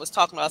told you I was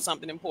talking about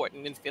something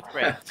important in 5th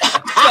grade. So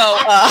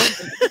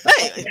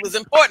it was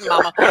important,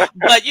 mama.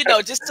 But, you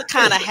know, just to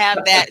kind of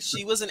have that,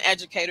 she was an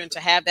educator, and to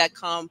have that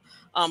come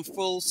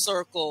full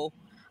circle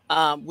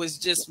was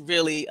just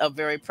really a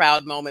very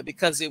proud moment,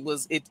 because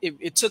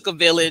it took a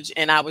village,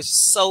 and I was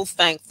so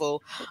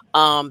thankful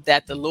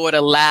that the Lord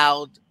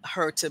allowed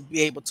her to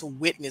be able to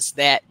witness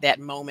that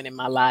moment in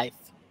my life.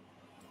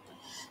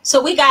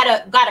 So we got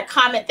a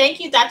comment. Thank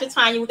you, Dr.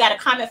 Tanya. We got a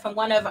comment from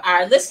one of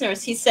our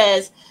listeners. He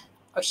says,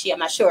 or she, I'm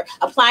not sure,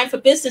 applying for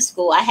business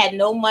school. I had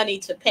no money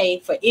to pay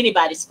for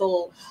anybody's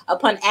school.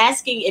 Upon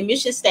asking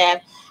admission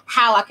staff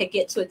how I could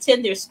get to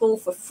attend their school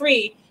for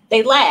free,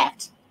 they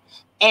laughed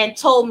and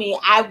told me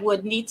I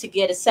would need to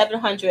get a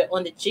 700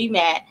 on the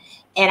GMAT.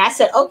 And I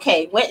said,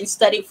 okay, went and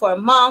studied for a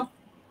month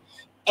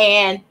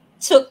and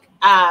took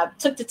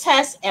the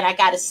test, and I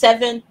got a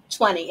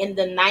 720 in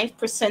the 9th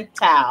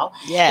percentile.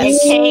 Yes. And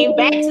came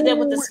back to them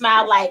with a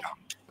smile like,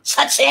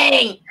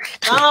 cha-ching,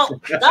 go,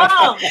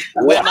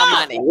 where's my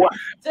money? Do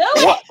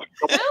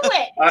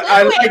it.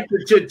 I like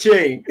the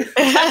cha-ching.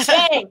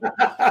 Cha-ching.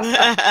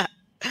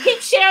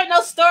 Keep sharing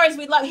those stories.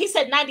 We love. He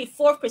said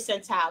 94th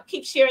percentile.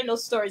 Keep sharing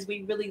those stories.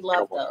 We really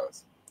love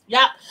those. Yep.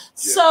 Yeah.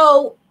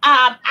 So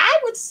I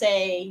would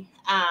say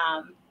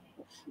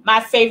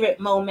my favorite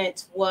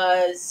moment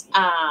was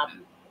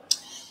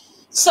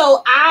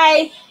so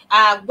I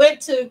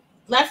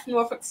left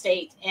Norfolk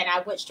State, and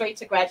I went straight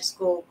to graduate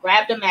school,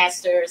 grabbed a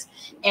master's,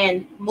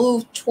 and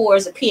moved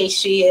towards a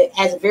PhD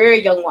as a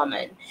very young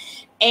woman.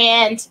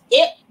 And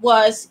it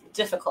was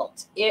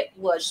difficult. It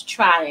was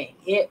trying.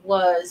 It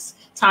was,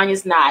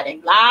 Tanya's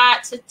nodding,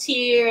 lots of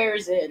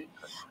tears and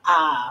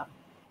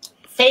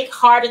fake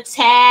heart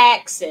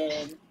attacks,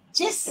 and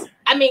it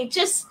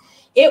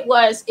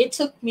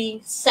took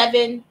me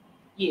 7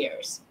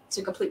 years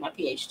to complete my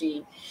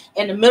PhD.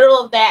 In the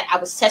middle of that, I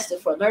was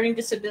tested for a learning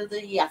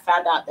disability. I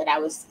found out that I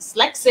was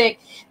dyslexic,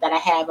 that I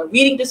have a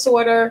reading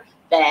disorder,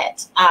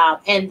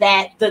 and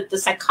that the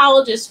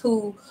psychologist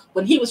who,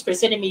 when he was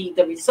presenting me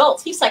the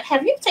results, he's like,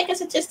 have you taken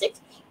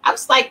statistics? I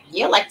was like,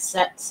 yeah, like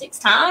 6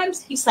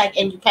 times. He's like,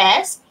 and you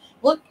passed?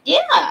 Well,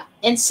 yeah.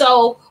 And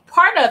so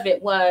part of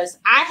it was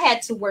I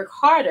had to work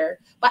harder,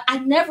 but I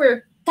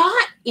never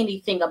thought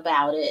anything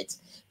about it,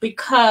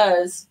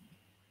 because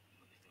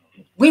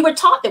we were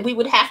taught that we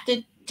would have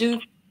to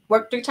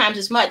work 3 times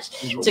as much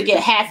to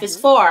get half as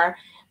far,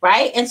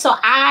 right? And so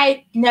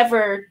I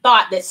never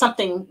thought that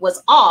something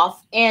was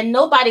off, and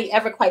nobody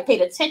ever quite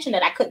paid attention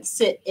that I couldn't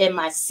sit in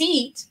my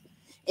seat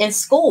in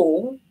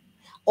school,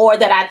 or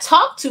that I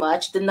talked too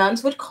much. The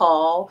nuns would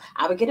call,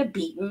 I would get a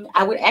beating,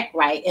 I would act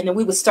right, and then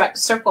we would start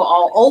to circle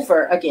all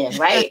over again,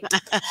 right?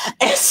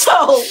 and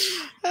so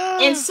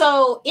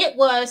it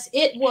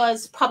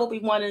was probably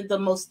one of the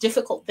most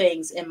difficult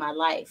things in my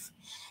life.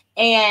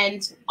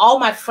 And all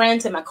my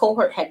friends in my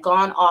cohort had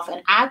gone off,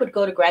 and I would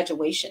go to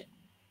graduation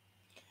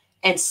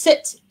and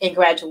sit in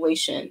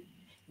graduation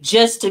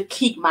just to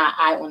keep my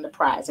eye on the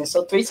prize. And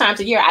so 3 times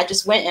a year, I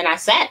just went and I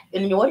sat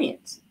in the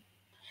audience.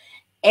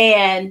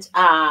 And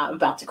I'm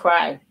about to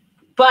cry.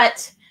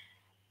 But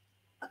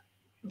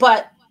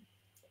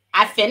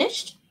I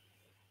finished,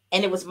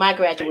 and it was my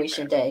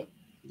graduation day.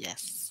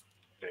 Yes.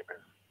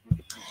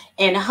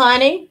 And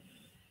honey,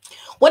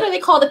 what do they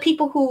call the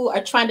people who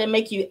are trying to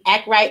make you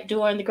act right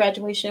during the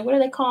graduation? What are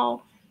they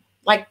called?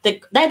 Like they're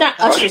not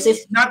ushers.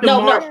 It's not the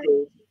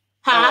marshals.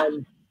 Huh?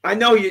 I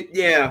know you.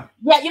 Yeah.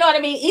 Yeah, you know what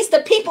I mean? It's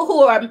the people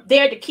who are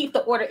there to keep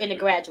the order in the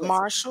graduates.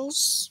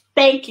 Marshals.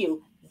 Thank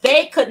you.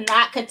 They could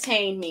not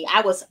contain me.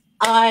 I was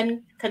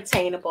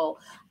uncontainable.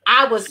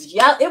 I was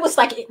young. It was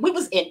like we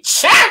was in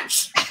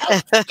church.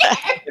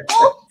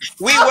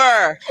 We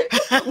were.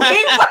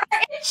 We were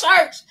in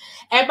church.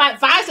 And my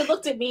advisor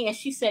looked at me and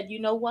she said, you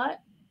know what?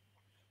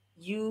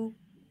 You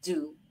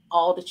do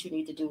all that you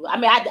need to do. I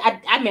mean,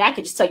 I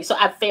could just tell you. So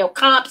I failed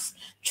comps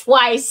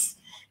twice.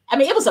 I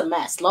mean, it was a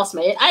mess. Lost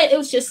my. It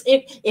was just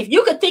if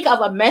you could think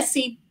of a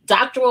messy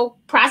doctoral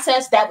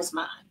process, that was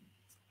mine.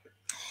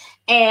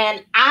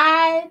 And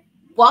I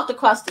walked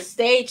across the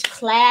stage,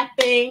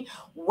 clapping,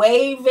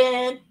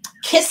 waving,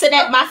 kissing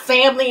at my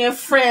family and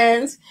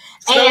friends.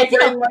 And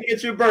like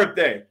it's your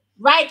birthday.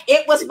 Right.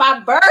 It was my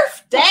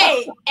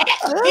birthday at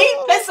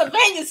the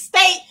Pennsylvania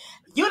State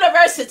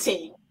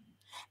University.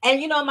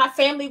 And, you know, my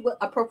family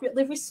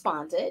appropriately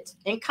responded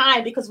in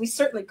kind because we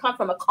certainly come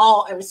from a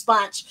call and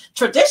response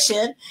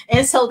tradition.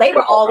 And so they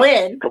were all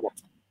in.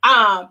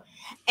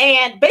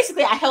 And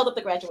basically I held up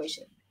the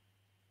graduation.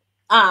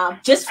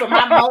 Just for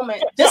my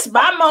moment,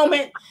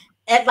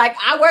 And like,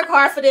 I work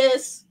hard for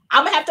this.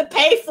 I'm gonna have to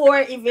pay for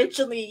it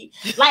eventually.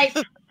 Like,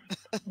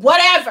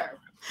 whatever.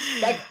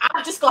 Like,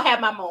 I'm just gonna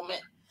have my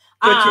moment.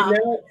 But you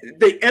know,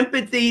 the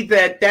empathy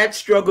that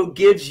struggle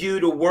gives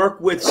you to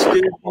work with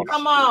students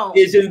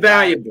is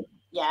invaluable.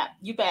 Yeah,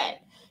 you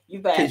bet. You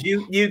bet. Because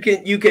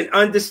you can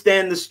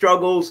understand the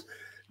struggles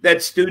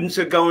that students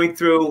are going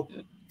through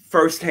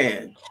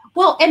firsthand.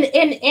 Well, and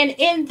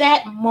in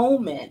that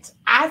moment,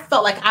 I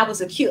felt like I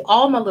was acute.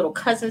 All my little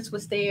cousins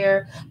was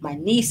there, my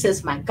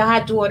nieces, my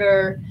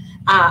goddaughter,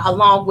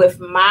 along with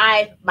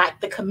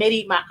the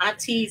committee, my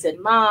aunties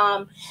and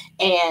mom,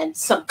 and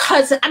some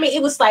cousins. I mean,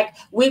 it was like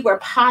we were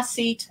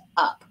posseed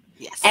up.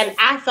 Yes. And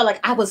I felt like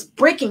I was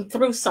breaking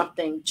through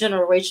something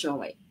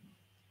generationally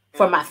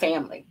for my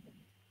family.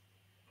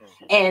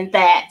 And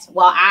that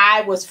while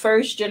I was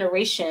first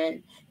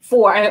generation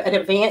for an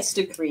advanced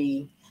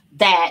degree,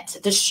 that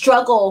the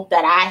struggle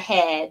that I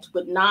had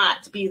would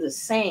not be the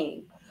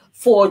same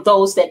for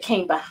those that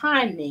came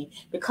behind me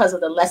because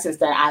of the lessons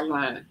that I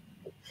learned.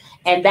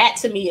 And that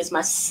to me is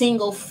my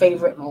single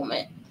favorite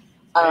moment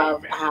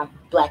of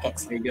Black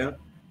excellence. There you go.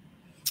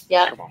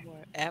 Yeah.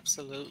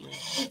 Absolutely.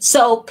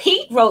 So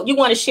Pete wrote, you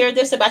want to share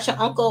this about your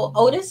Uncle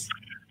Otis?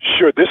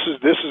 Sure. This is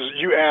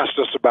you asked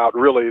us about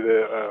really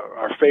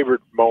our favorite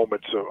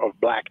moments of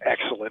Black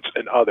excellence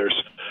and others,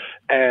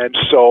 and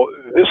so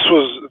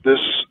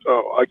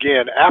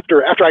again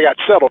after I got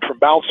settled from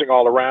bouncing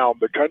all around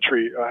the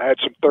country, I had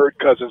some third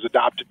cousins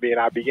adopted me,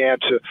 and I began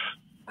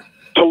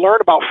to learn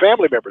about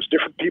family members,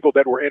 different people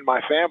that were in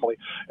my family,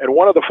 and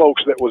one of the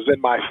folks that was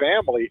in my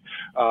family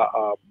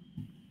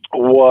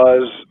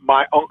was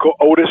my Uncle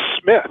Otis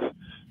Smith.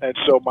 And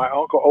so my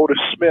Uncle Otis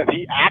Smith,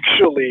 he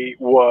actually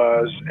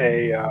was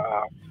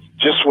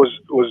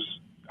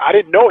I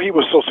didn't know he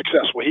was so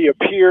successful. He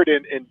appeared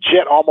in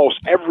Jet almost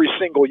every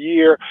single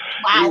year.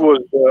 Wow. He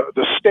was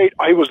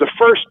he was the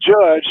first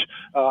judge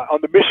on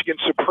the Michigan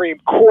Supreme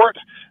Court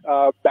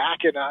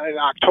back in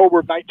October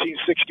of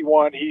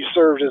 1961. He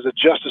served as a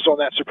justice on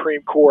that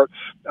Supreme Court.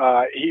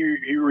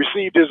 He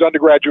received his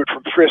undergraduate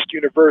from Fisk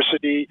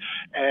University,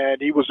 and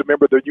he was a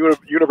member of the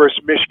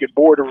University of Michigan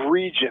Board of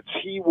Regents.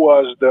 He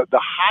was the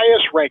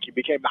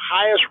became the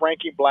highest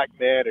ranking Black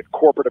man in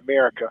corporate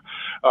America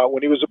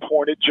when he was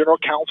appointed general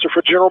counsel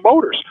for General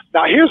Motors.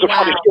 Now, here's a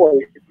funny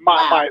story.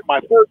 My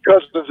third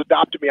cousins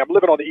adopted me. I'm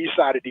living on the east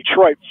side of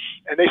Detroit,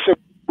 and they said,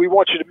 we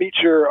want you to meet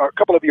a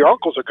couple of your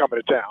uncles are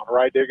coming to town,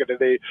 right?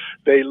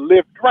 They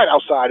lived right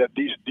outside of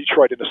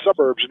Detroit in the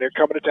suburbs, and they're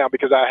coming to town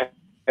because I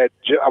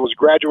was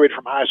graduated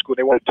from high school, and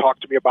they wanted to talk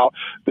to me about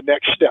the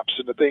next steps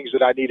and the things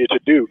that I needed to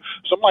do.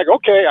 So I'm like,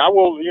 okay, I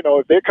will,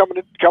 if they're coming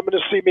to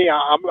see me,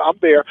 I'm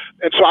there.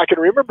 And so I can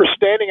remember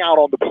standing out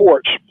on the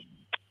porch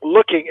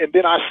looking, and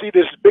then I see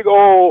this big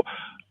old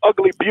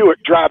ugly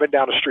Buick driving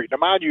down the street. Now,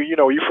 mind you, you're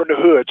from the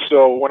hood,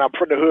 so when I'm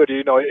from the hood,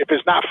 if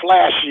it's not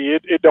flashy,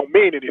 it don't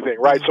mean anything,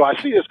 right? So I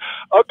see this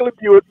ugly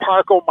Buick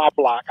park on my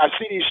block. I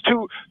see these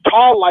two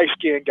tall,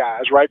 light-skinned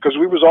guys, right? Because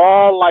we was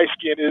all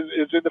light-skinned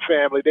is in the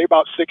family. They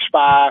about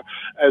 6'5",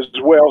 as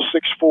well,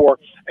 6'4".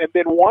 And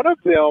then one of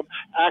them,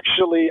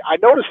 actually, I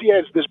noticed he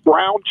has this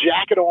brown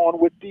jacket on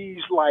with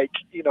these,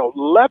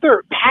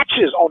 leather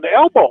patches on the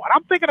elbow. And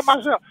I'm thinking to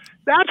myself,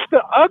 that's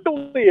the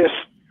ugliest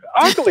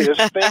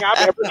thing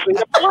I've ever seen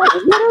in my life.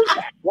 What is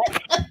that?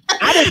 What?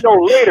 I didn't know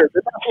later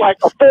that that's like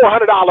a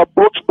 $400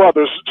 Brooks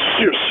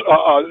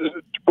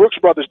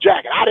Brothers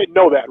jacket. I didn't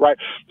know that, right?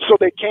 So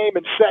they came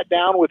and sat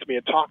down with me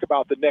and talked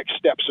about the next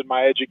steps in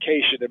my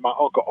education, and my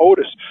Uncle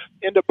Otis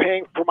ended up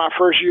paying for my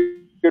first year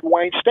at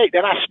Wayne State.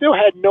 And I still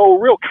had no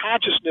real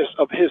consciousness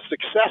of his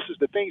successes,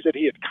 the things that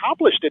he had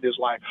accomplished in his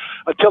life,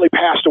 until he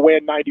passed away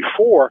in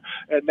 '94.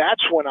 And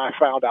that's when I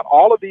found out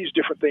all of these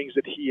different things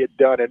that he had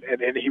done.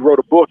 And he wrote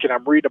a book, and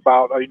I'm reading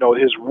about,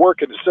 his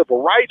work in the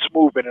civil rights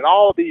movement and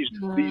all of these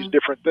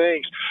different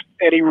things.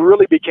 And he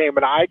really became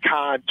an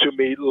icon to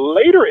me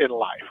later in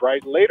life,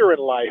 right? Later in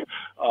life.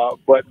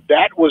 But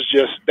that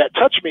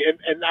touched me.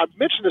 And I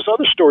mentioned this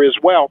other story as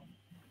well.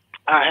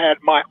 I had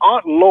my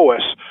Aunt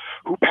Lois,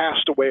 who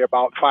passed away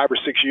about 5 or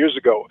 6 years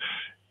ago.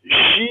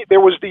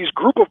 there was these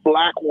group of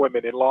black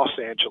women in Los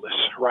Angeles,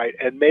 right?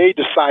 And they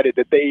decided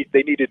that they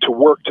needed to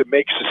work to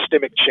make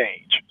systemic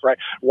change, right?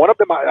 One of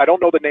them, I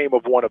don't know the name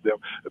of one of them,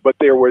 but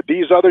there were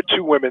these other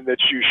two women that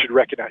you should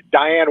recognize.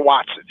 Diane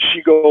Watson,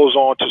 she goes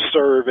on to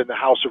serve in the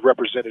House of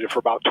Representatives for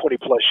about 20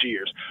 plus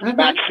years. Mm-hmm.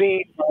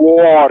 Maxine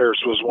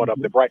Waters was one of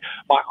them, right?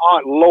 My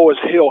aunt Lois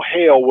Hill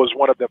Hale was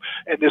one of them.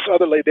 And this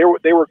other lady,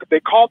 they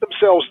called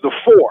themselves the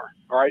Four.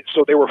 All right,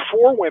 so there were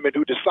four women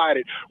who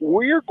decided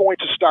we're going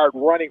to start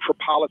running for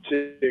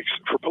politics,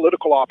 for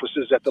political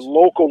offices at the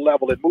local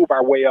level and move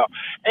our way up.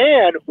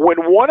 And when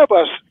one of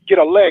us get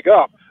a leg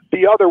up,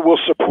 the other will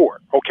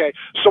support. Okay,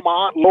 so my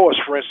aunt Lois,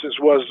 for instance,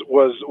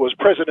 was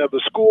president of the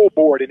school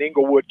board in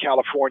Inglewood,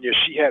 California.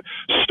 She had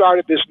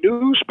started this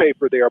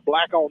newspaper there, a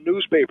black-owned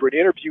newspaper, and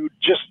interviewed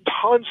just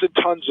tons and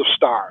tons of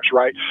stars.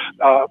 Right,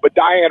 but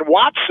Diane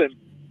Watson,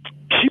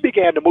 she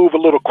began to move a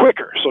little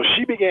quicker. So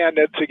she began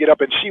to get up,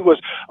 and she was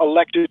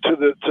elected to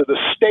the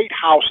state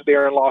house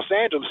there in Los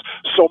Angeles.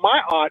 So my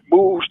aunt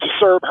moved to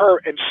serve her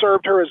and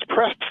served her as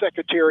press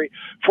secretary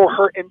for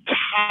her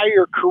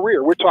entire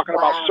career. We're talking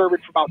about serving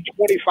for about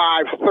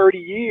 25, 30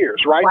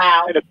 years, right?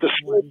 Wow. And at the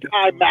same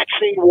time,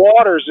 Maxine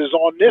Waters is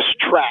on this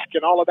track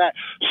and all of that.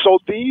 So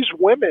these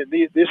women,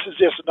 this is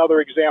just another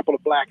example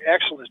of black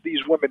excellence.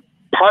 These women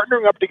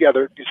partnering up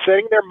together,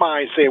 setting their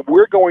minds, saying,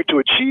 we're going to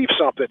achieve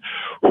something.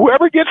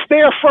 Whoever gets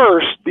there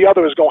first, the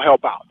other is going to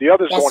help out. The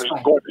other is going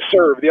to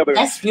serve. The other.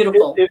 That's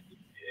beautiful.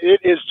 It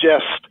is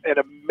just an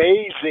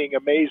amazing,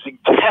 amazing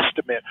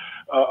testament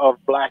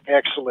of black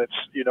excellence,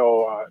 you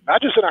know,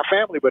 not just in our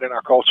family, but in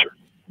our culture.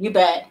 You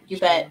bet. You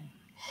bet.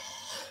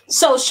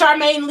 So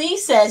Charmaine Lee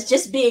says,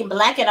 just being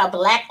black in a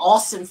black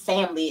awesome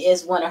family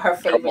is one of her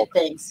favorite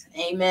things.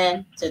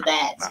 Amen to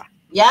that.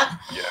 Yep.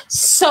 Yeah.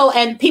 So,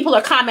 and people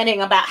are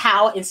commenting about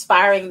how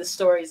inspiring the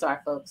stories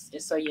are, folks,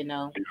 just so you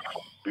know.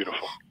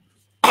 Beautiful.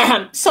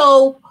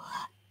 So,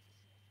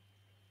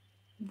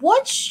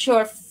 what's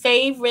your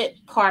favorite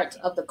part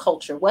of the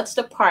culture? What's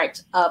the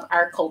part of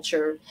our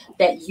culture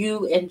that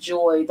you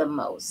enjoy the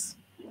most?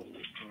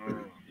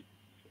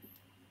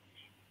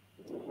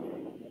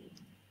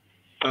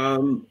 I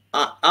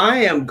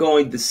am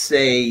going to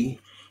say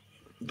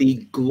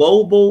the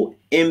global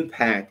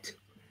impact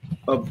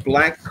of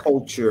black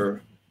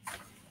culture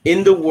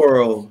in the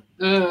world,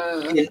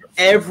 in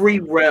every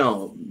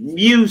realm: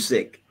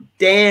 music,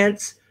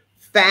 dance,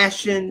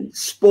 fashion,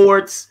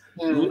 sports,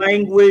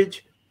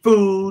 language,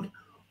 food,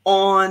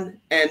 on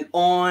and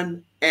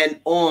on and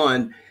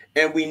on.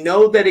 And we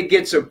know that it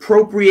gets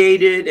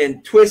appropriated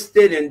and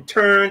twisted and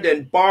turned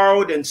and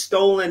borrowed and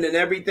stolen and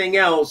everything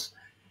else,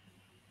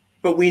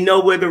 but we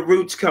know where the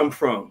roots come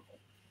from.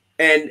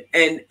 And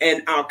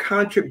our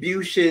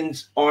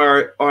contributions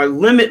are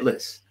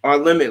limitless,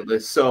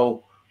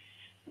 So,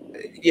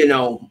 you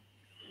know,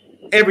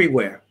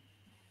 everywhere,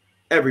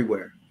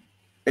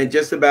 and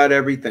just about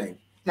everything.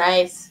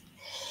 Nice.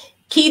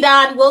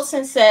 Keydon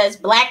Wilson says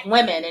black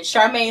women, and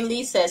Charmaine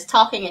Lee says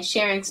talking and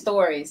sharing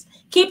stories.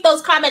 Keep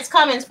those comments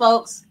coming,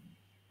 folks.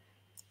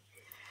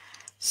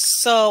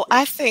 So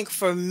I think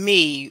for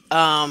me,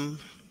 the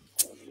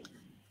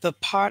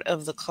part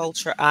of the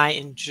culture I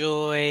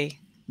enjoy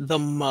the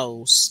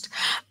most,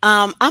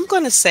 I'm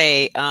going to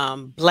say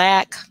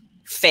black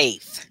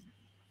faith.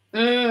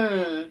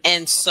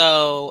 And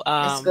so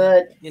that's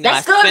good. You know,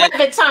 that's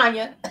good,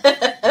 Tanya.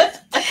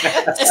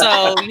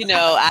 So, you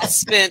know, I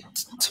spent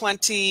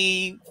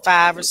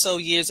 25 or so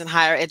years in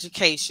higher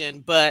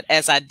education, but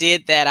as I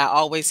did that, I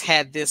always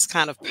had this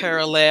kind of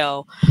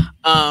parallel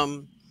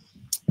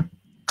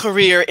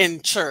career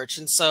in church.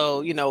 And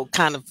so, you know,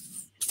 kind of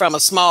from a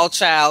small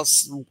child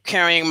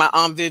carrying my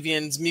Aunt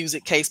Vivian's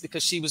music case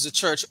because she was a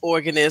church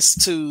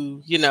organist,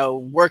 to, you know,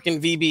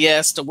 working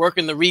VBS, to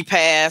working the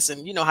repast,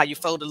 and you know how you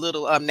fold a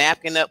little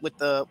napkin up with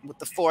the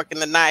fork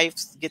and the knife.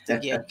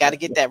 Got to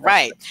get that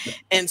right.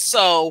 And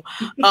so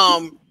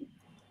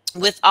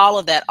with all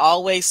of that,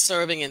 always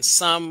serving in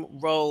some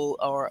role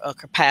or a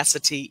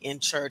capacity in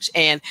church.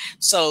 And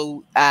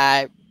so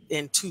I,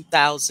 in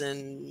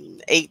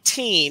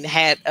 2018,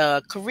 had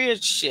a career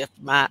shift,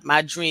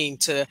 my dream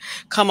to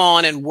come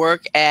on and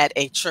work at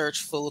a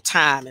church full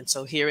time. And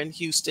so here in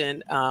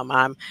Houston,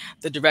 I'm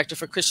the director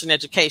for Christian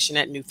education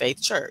at New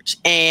Faith Church.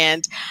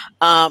 And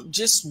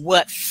just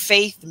what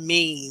faith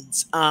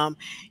means,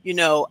 you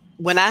know,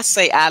 when I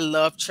say I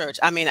love church,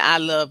 I mean, I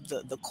love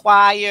the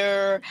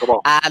choir.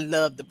 I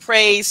love the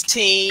praise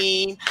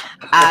team.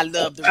 I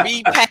love the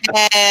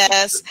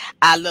repast.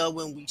 I love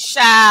when we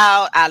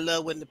shout. I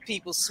love when the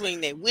people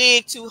swing their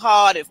wig too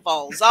hard, it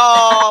falls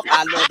off.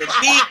 I love the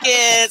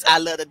deacons. I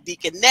love the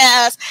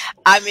deaconess.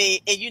 I mean,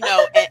 and you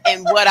know,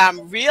 and what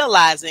I'm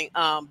realizing,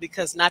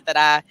 because not that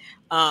I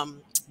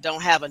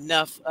don't have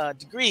enough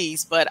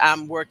degrees, but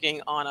I'm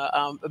working on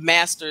a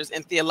master's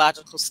in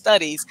theological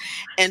studies.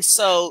 And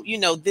so, you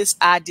know, this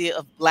idea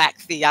of Black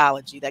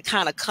theology that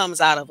kind of comes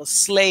out of a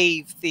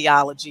slave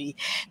theology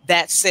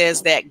that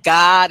says that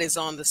God is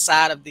on the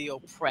side of the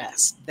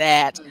oppressed,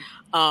 that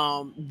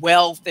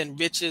wealth and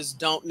riches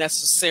don't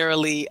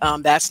necessarily,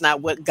 that's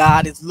not what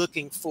God is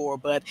looking for,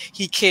 but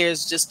he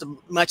cares just as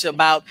much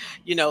about,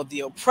 you know,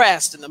 the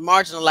oppressed and the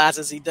marginalized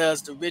as he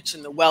does the rich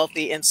and the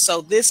wealthy. And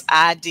so this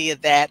idea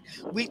that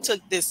we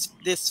took this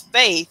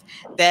faith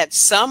that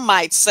some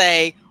might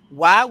say,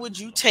 why would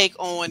you take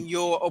on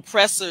your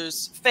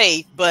oppressor's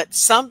faith? But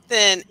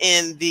something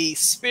in the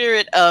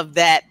spirit of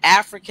that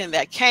African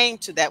that came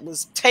to, that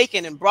was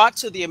taken and brought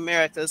to the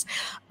Americas,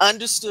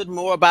 understood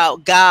more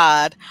about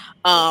God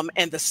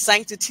and the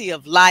sanctity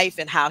of life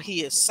and how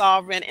he is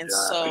sovereign. And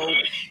so,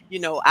 you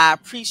know, I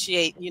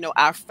appreciate, you know,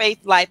 our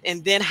faith life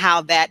and then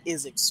how that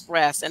is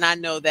expressed. And I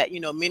know that, you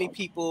know, many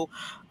people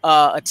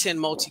attend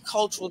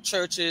multicultural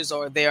churches,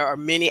 or there are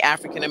many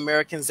African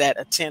Americans that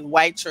attend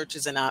white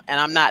churches, and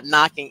I'm not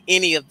knocking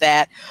any of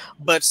that,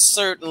 but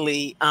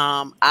certainly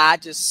I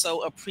just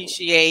so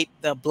appreciate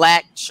the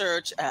Black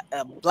church,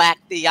 Black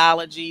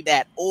theology,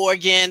 that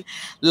organ,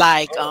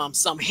 like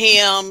some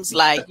hymns,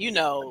 like you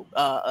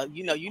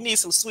need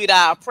some sweet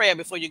hour prayer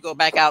before you go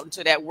back out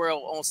into that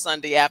world on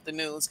Sunday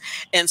afternoons.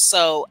 And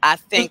so I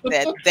think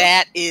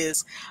that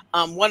is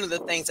one of the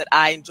things that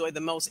I enjoy the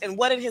most, and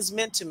what it has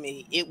meant to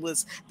me. It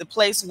was the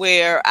place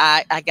where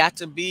I got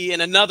to be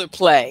in another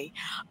play,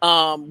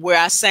 where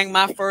I sang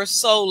my first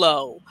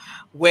solo,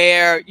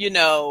 where, you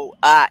know,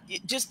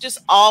 just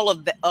all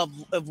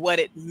of what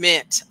it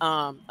meant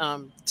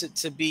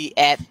to be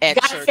at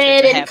got church.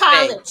 Fed in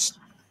college.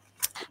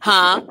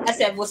 Huh? I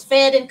said was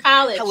fed in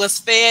college. I was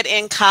fed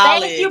in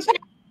college.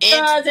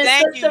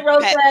 Thank you,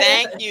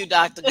 Thank you,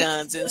 Dr.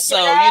 Guns. And so,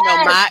 you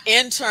know, my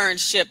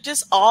internship,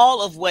 just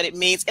all of what it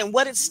means and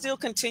what it still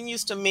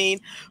continues to mean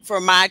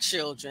for my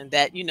children,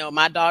 that, you know,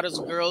 my daughter's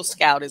Girl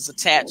Scout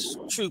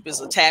troop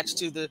is attached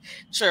to the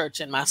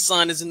church, and my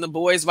son is in the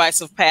Boys' Rites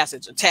of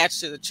Passage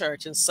attached to the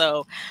church. And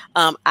so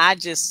I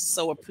just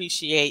so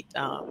appreciate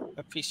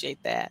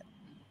that.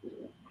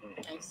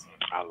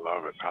 I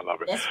love it. I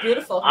love it. That's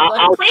beautiful.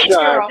 I'll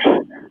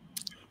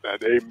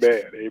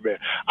Amen.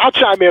 I'll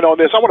chime in on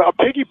this. I want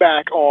to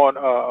piggyback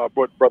on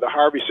what Brother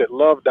Harvey said.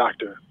 Love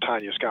Dr.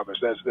 Tanya's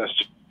comments. That's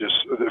just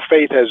the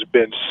faith has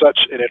been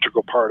such an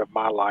integral part of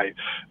my life.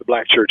 The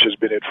Black church has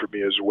been it for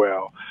me as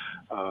well.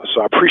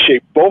 So I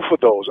appreciate both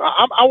of those.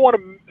 I want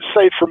to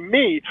say, for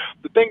me,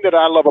 the thing that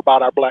I love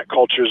about our Black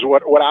culture is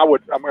what I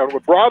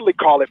would broadly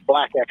call it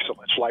Black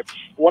excellence. Like,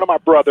 one of my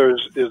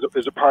brothers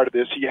is a part of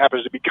this. He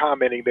happens to be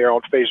commenting there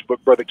on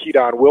Facebook, Brother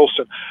Keaton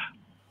Wilson.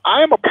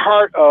 I am a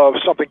part of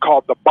something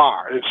called the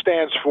BAR. It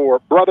stands for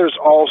Brothers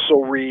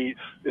Also Read.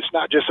 It's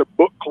not just a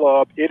book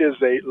club. It is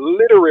a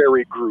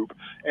literary group.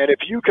 And if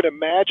you can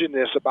imagine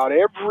this, about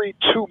every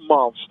 2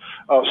 months,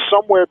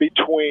 somewhere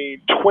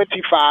between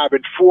 25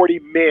 and 40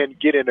 men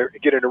get in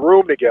a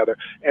room together,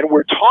 and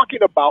we're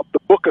talking about the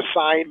book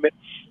assignment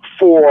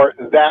for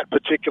that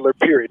particular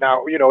period.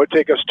 Now, you know, it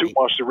takes us 2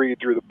 months to read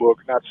through the book.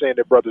 Not saying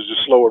that brothers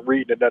are slow in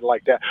reading and nothing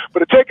like that,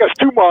 but it takes us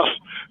 2 months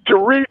to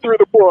read through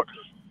the book.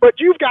 But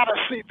you've got to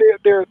see,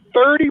 there are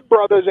 30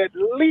 brothers at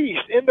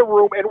least in the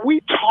room, and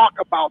we talk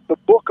about the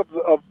book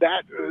of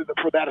that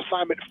for that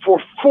assignment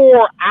for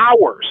 4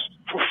 hours.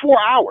 For 4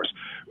 hours.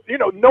 You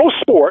know, no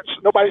sports.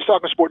 Nobody's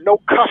talking sport.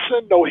 No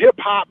cussing, no hip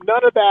hop,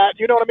 none of that.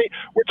 You know what I mean?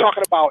 We're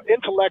talking about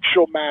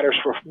intellectual matters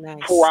for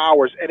 4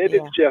 hours, and it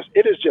is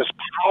just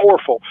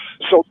powerful.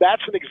 So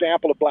that's an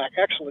example of Black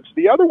excellence.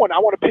 The other one, I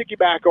want to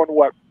piggyback on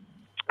what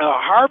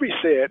Harvey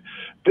said.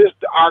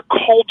 Our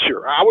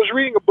culture. I was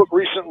reading a book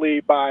recently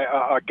by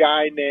a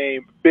guy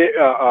named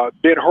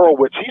Ben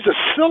Horowitz. He's a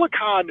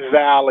Silicon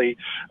Valley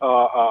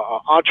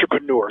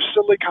entrepreneur,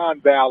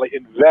 Silicon Valley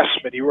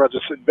investment. He runs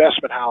this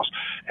investment house.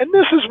 And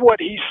this is what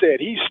he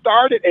said. He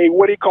started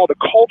what he called a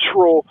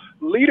cultural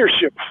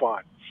leadership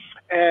fund.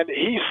 And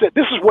he said,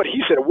 this is what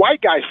he said, a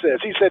white guy says,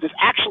 he said, it's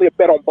actually a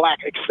bet on Black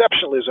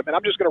exceptionalism. And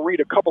I'm just going to read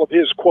a couple of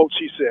his quotes.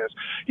 He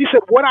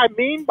said, what I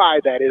mean by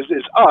that is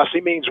us,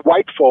 he means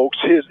white folks,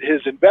 his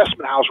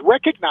investment house,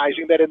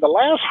 recognizing that in the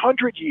last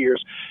 100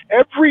 years,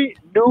 every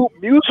new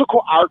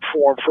musical art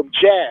form, from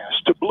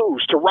jazz to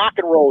blues to rock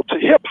and roll to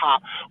hip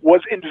hop,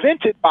 was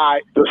invented by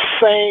the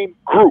same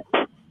group,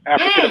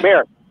 African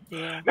Americans.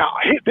 Yeah. Now,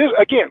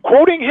 again,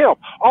 quoting him,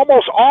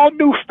 almost all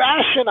new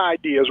fashion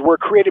ideas were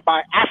created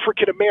by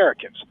African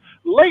Americans.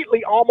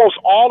 Lately, almost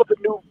all of the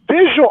new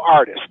visual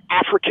artists,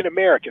 African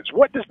Americans.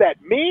 What does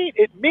that mean?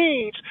 It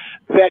means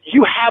that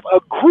you have a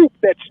group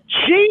that's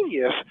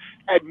genius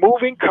at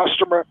moving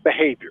customer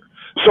behavior.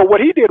 So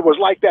what he did was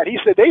like that. He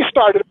said they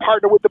started to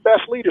partner with the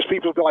best leaders,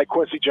 people like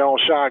Quincy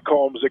Jones, Sean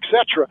Combs,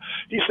 etc.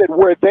 He said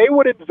where they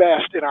would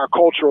invest in our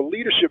cultural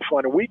leadership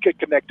fund, and we could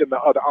connect them to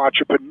other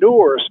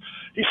entrepreneurs.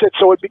 He said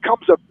so it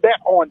becomes a bet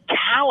on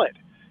talent.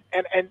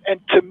 And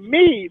to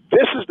me,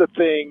 this is the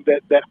thing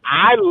that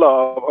I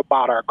love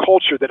about our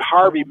culture that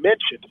Harvey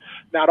mentioned,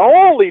 not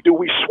only do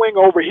we swing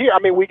over here, I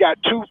mean, we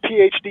got 2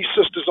 PhD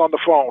sisters on the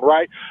phone,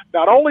 right?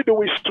 Not only do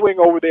we swing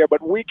over there,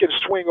 but we can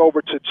swing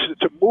over to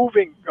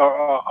moving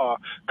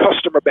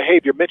customer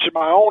behavior. Mention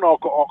my own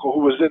uncle who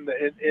was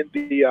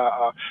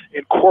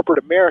in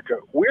corporate America.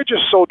 We're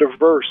just so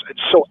diverse and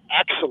so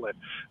excellent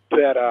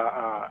that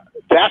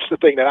that's the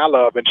thing that I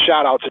love. And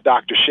shout out to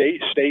Dr.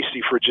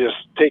 Stacey for just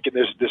taking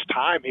this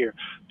time here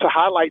to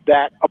highlight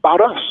that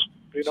about us.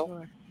 You know.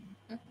 Sure.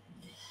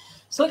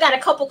 So we got a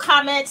couple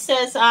comments.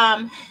 Says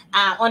on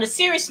a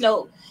serious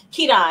note,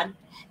 Keaton,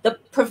 the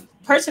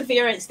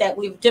perseverance that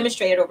we've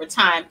demonstrated over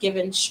time,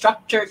 given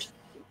structured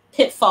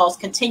pitfalls,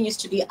 continues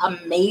to be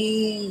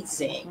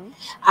amazing.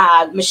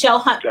 Michelle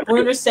Hunt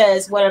Bruner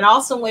says, "What an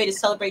awesome way to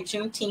celebrate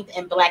Juneteenth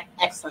and Black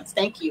excellence."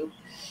 Thank you.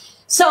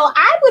 So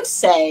I would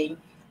say,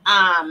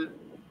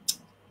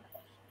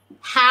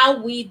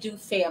 how we do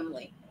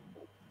family,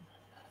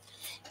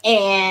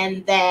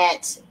 and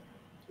that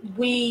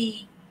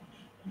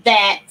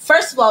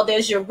first of all,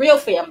 there's your real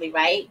family,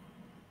 right?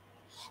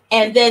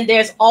 And then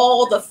there's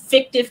all the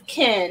fictive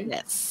kin.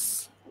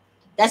 Yes.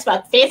 That's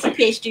my fancy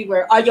PhD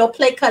word, or your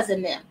play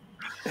cousin them.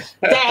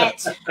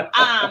 That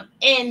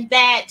and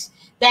that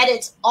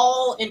it's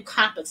all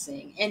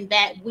encompassing, and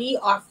that we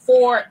are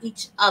for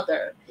each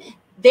other.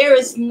 There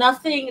is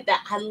nothing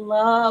that I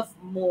love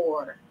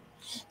more.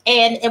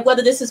 And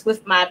whether this is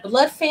with my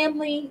blood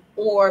family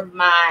or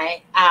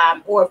my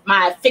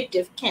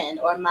fictive kin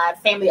or my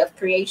family of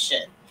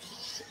creation,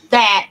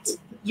 that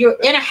you're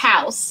in a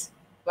house,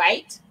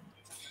 right?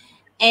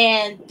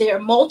 And there are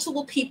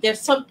multiple people. There's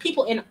some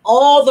people in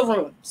all the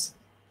rooms,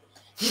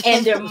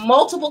 and there are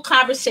multiple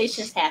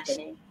conversations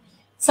happening.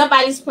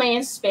 Somebody's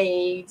playing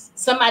spades.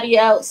 Somebody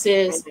else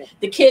is,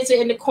 the kids are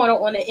in the corner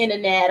on the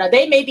internet, or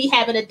they may be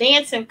having a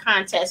dancing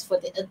contest for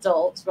the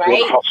adults,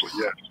 right?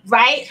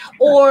 Right?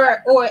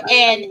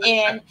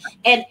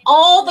 And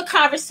all the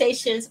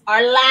conversations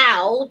are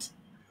loud,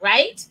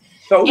 right?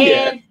 Oh,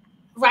 yeah.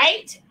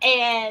 Right?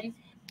 And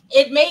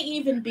it may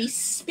even be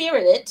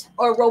spirited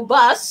or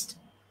robust,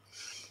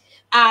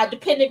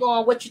 depending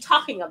on what you're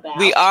talking about.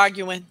 We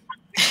arguing.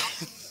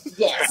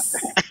 Yes.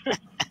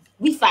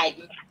 We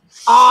fighting.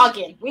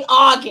 We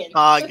arguing.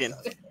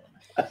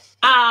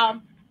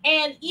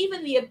 And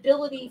even the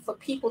ability for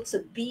people to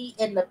be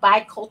in the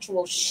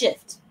bicultural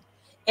shift.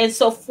 And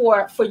so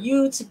for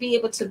you to be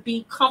able to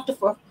be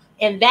comfortable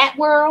in that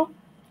world,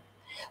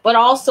 but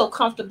also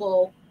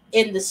comfortable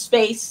in the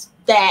space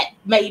that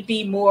may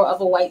be more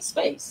of a white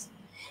space.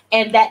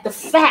 And that the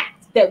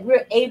fact that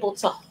we're able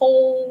to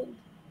hold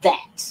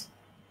that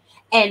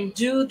and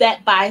do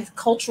that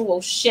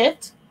bicultural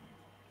shift.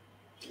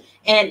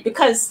 And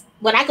because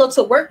when I go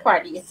to a work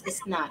party,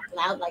 it's not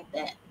loud like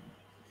that.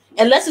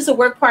 Unless it's a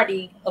work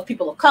party of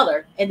people of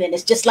color, and then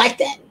it's just like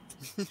that.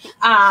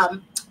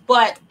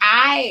 But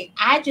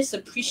I just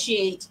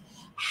appreciate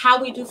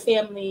how we do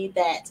family,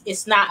 that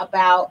it's not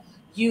about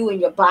you and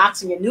your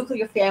box and your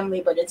nuclear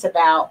family, but it's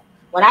about,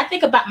 when I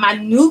think about my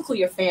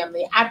nuclear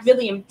family, I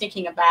really am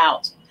thinking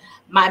about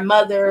my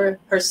mother,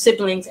 her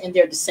siblings, and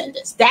their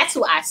descendants. That's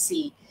who I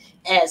see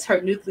as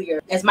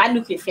my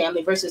nuclear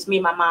family versus me,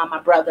 my mom, my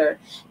brother,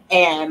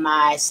 and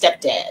my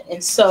stepdad.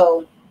 And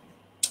so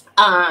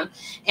I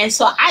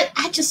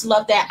just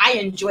love that. I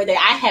enjoy that.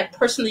 I have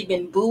personally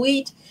been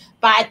buoyed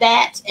by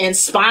that and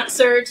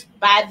sponsored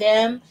by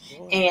them.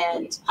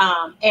 And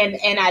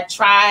I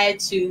try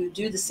to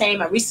do the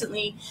same. I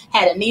recently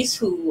had a niece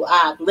who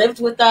lived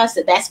with us.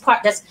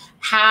 That's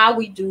how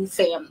we do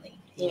family.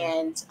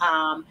 And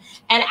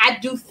I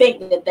do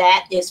think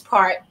that is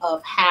part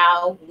of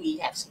how we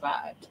have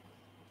survived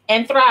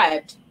and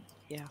thrived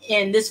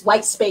in this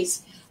white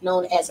space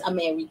known as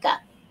America.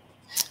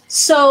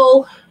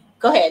 So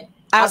go ahead.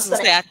 I was going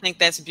to say, I think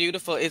that's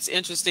beautiful. It's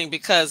interesting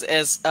because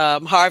as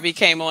Harvey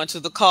came onto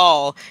the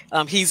call,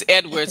 he's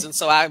Edwards. And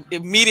so I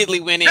immediately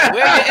went in,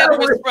 where are you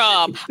Edwards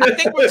from? I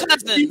think we're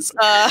cousins.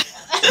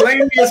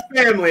 Claim his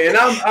family. And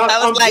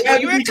I was like, well,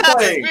 you're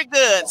cousins. We're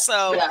good.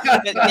 So,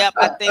 yep,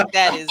 I think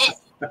that is.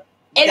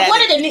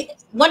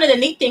 One of the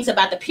neat things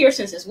about the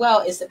Pearsons as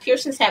well is the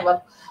Pearsons have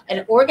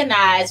an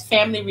organized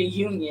family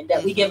reunion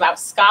that we give out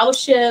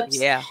scholarships,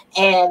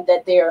 and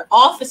that they're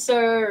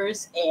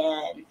officers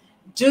and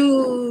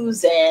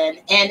dues and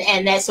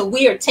that. So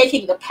we are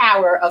taking the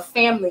power of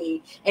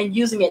family and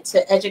using it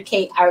to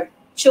educate our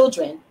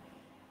children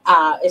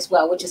as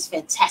well, which is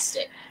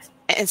fantastic.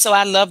 And so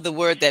I love the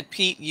word that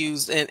Pete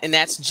used, and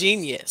that's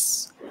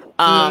genius.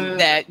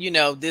 That,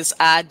 this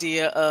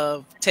idea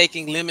of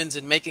taking lemons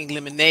and making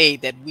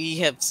lemonade, that we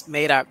have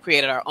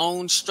created our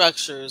own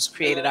structures,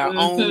 created our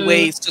own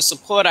ways to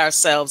support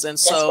ourselves. And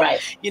so,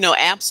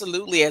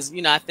 absolutely, as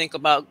I think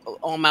about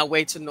on my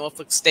way to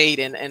Norfolk State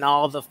and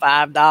all the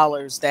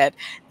 $5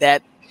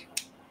 that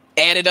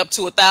added up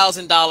to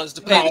 $1,000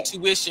 to pay Right. the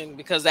tuition,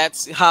 because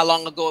that's how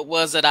long ago it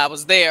was that I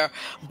was there.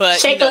 But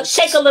shake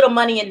a little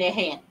money in their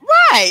hand.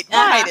 Right,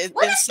 right.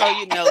 And so,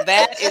 that?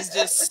 that is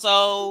just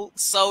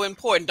so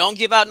important. Don't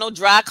give out no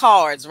dry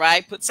cards,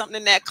 right? Put something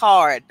in that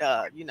card.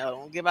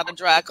 Don't give out a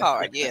dry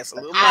card. Yes, a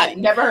little money. I've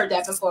never heard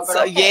that before, but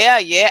so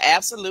okay. yeah,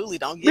 absolutely.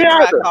 Don't give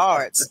dry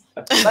cards.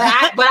 But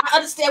I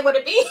understand what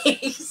it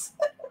means.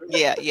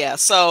 Yeah.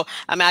 So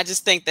I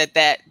just think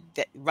that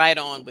right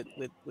on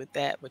with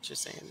that, what you're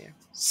saying there.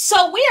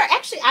 So we are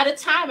actually out of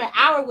time. An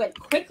hour went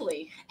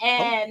quickly,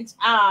 and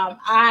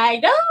I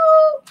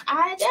know.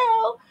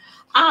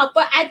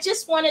 But I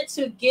just wanted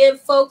to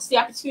give folks the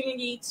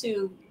opportunity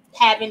to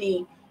have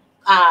any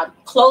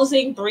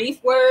closing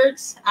brief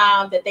words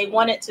that they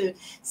wanted to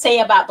say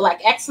about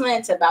Black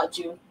excellence, about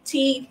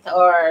Juneteenth,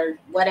 or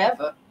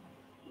whatever.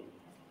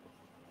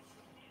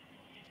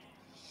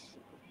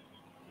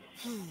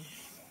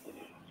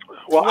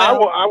 Well,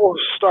 I will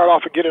start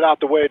off and get it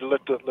out the way to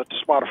let the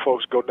smarter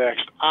folks go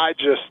next. I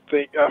just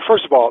think,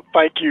 first of all,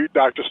 thank you,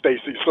 Dr.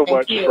 Stacey, so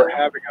much for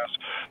having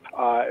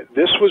us.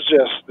 This was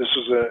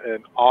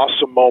an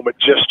awesome moment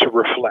just to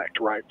reflect,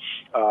 right?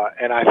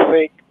 And I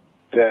think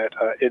that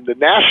in the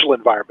national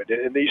environment,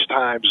 in these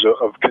times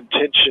of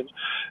contention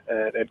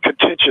and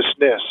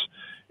contentiousness,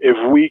 if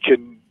we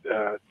can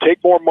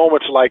take more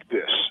moments like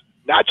this,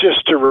 not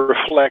just to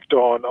reflect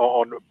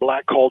on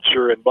Black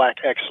culture and Black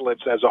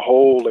excellence as a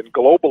whole and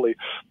globally,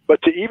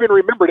 but to even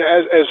remember,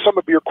 as some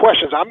of your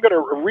questions, I'm going to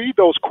read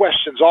those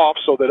questions off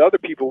so that other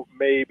people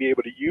may be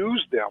able to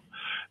use them,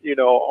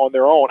 on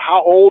their own.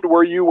 How old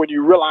were you when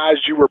you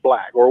realized you were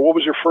Black? Or what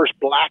was your first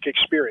Black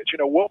experience?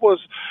 What was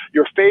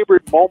your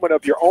favorite moment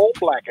of your own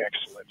Black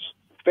excellence?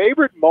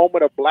 Favorite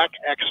moment of Black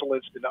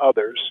excellence in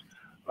others?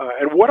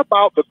 And what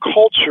about the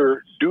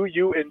culture do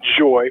you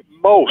enjoy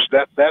most?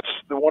 That's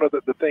one of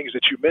the things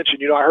that you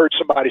mentioned. I heard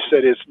somebody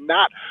said it's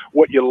not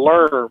what you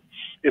learn,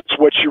 it's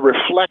what you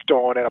reflect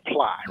on and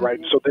apply, right?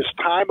 Mm-hmm. So this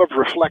time of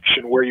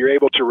reflection where you're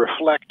able to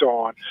reflect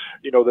on,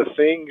 the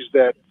things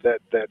that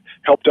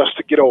helped us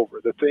to get over,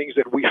 the things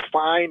that we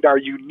find are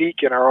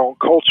unique in our own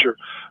culture,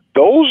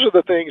 those are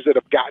the things that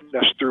have gotten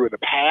us through in the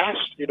past,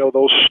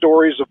 those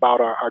stories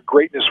about our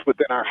greatness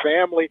within our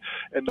family,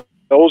 and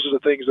those are the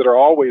things that are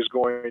always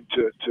going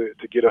to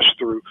get us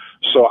through.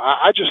 So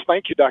I just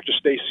thank you, Dr.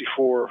 Stacey,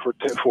 for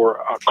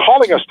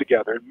calling us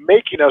together and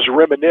making us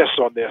reminisce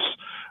on this,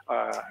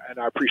 and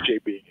I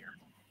appreciate being here.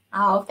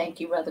 Oh, thank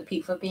you, Brother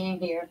Pete, for being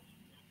here.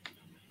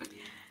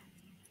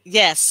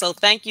 Yes, so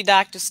thank you,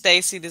 Dr.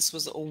 Stacey. This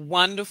was a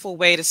wonderful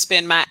way to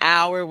spend my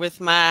hour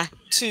with my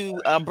two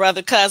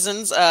brother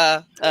cousins,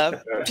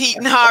 Pete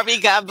and Harvey.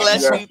 God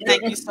bless you.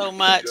 Thank you so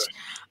much.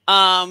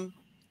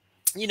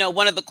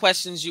 One of the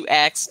questions you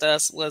asked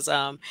us was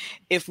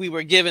if we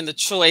were given the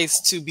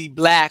choice to be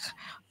Black,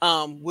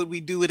 would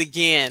we do it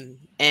again,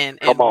 and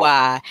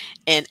why?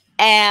 And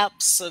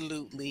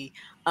absolutely,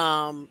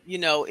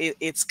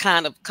 it's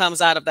kind of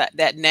comes out of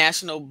that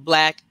national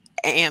Black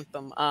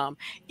anthem,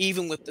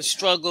 even with the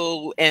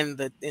struggle and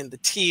the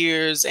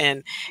tears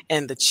and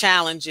the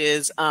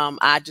challenges.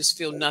 I just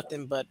feel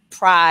nothing but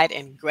pride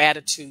and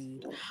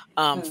gratitude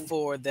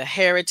for the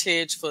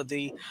heritage, for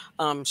the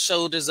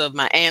shoulders of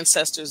my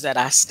ancestors that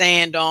I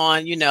stand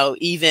on.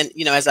 Even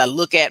as I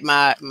look at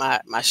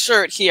my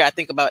shirt here, I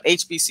think about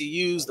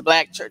HBCUs, the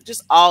Black church,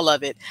 just all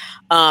of it.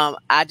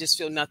 I just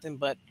feel nothing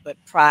but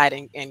pride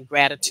and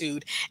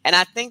gratitude. And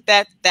I think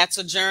that's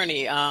a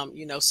journey.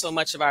 So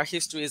much of our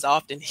history is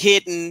often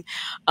hidden,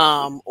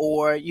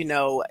 or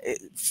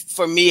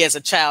for me as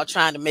a child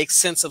trying to make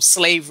sense of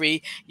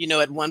slavery,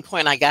 at one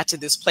point I got to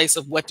this place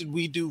of what did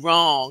we do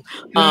wrong,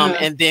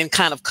 and then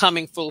kind of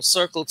coming full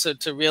circle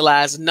to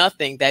realize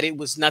that it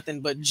was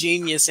nothing but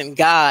genius and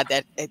God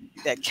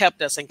that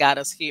kept us and got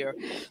us here.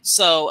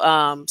 So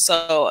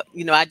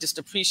I just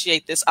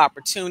appreciate this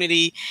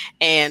opportunity,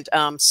 and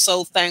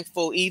so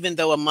thankful, even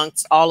though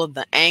amongst all of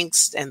the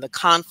angst and the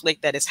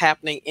conflict that is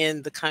happening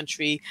in the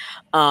country,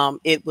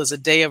 it was a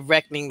day of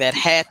reckoning that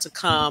had to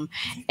come,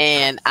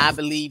 and I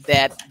believe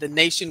that the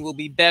nation will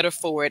be better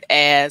for it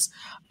as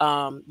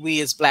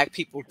we as Black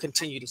people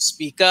continue to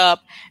speak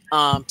up,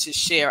 to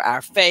share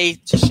our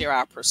faith, to share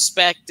our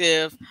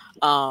perspective,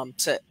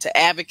 to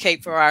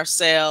advocate for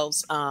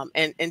ourselves,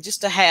 and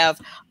just to have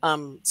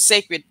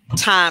sacred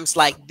times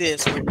like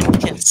this where we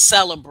can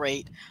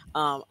celebrate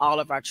all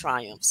of our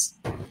triumphs.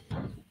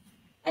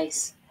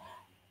 Nice.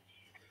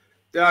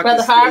 Dr.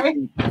 Brother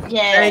Harvey,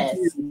 yes.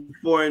 Thank you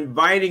for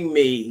inviting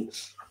me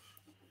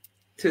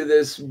to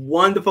this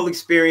wonderful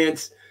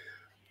experience.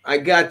 I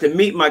got to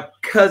meet my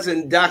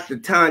cousin, Dr.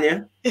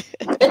 Tanya,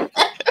 and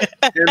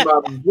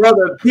my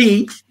brother,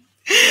 Pete,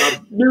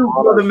 my new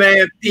brother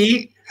man,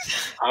 Pete.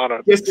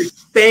 Just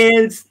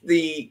expands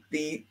the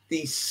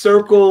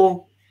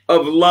circle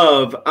of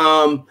love.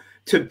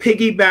 To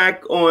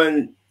piggyback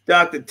on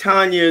Dr.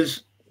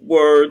 Tanya's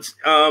words,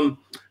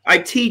 I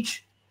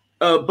teach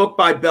a book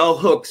by Bell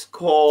Hooks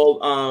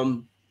called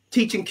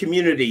Teaching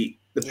Community,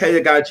 the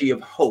Pedagogy of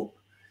Hope.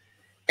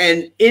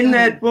 And in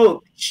that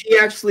book, she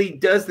actually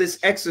does this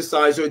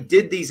exercise, or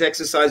did these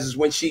exercises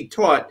when she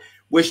taught,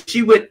 where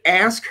she would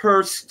ask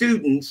her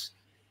students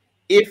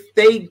if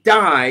they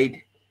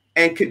died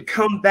and could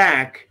come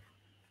back,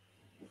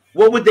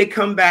 what would they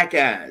come back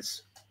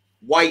as?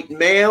 White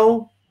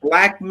male,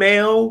 black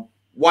male,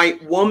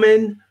 white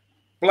woman,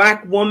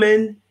 black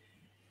woman,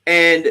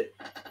 and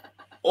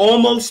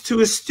almost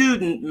to a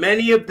student,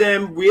 many of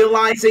them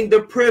realizing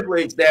the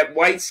privilege that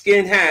white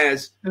skin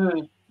has,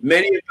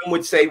 many of them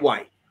would say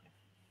white.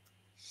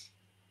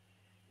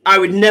 I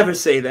would never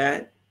say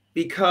that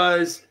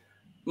because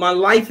my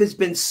life has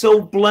been so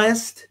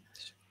blessed.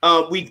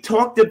 We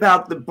talked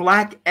about the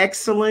Black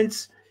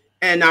excellence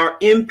and our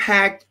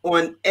impact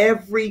on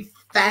every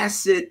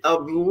facet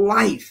of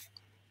life.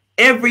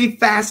 Every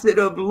facet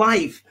of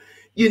life.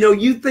 You know,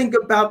 you think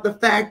about the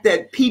fact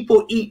that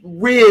people eat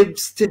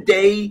ribs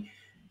today.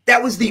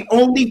 That was the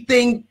only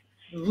thing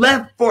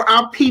left for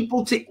our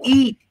people to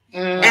eat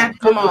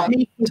after the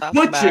meat was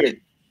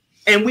butchered.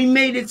 And we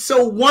made it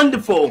so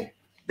wonderful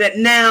that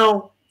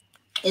now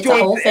it's a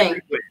whole thing.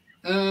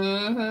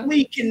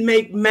 We can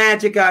make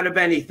magic out of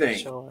anything.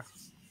 Sure.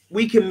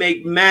 We can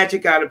make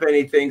magic out of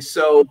anything.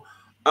 So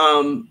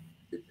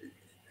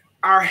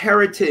our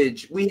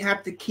heritage, we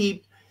have to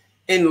keep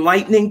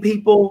enlightening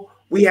people.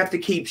 We have to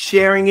keep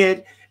sharing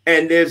it.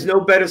 And there's no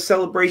better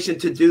celebration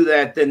to do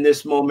that than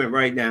this moment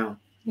right now.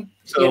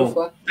 So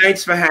beautiful.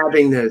 Thanks for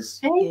having this.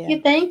 Thank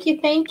you. Thank you.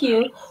 Thank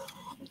you.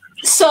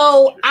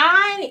 So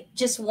I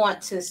just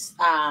want to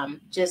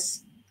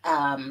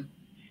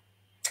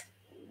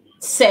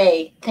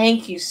say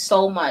thank you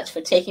so much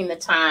for taking the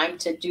time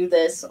to do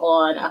this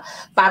on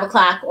 5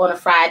 o'clock on a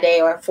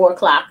Friday or 4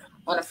 o'clock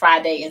on a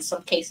Friday. In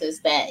some cases,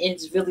 that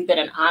it's really been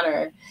an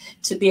honor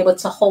to be able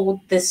to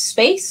hold this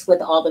space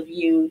with all of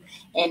you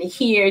and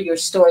hear your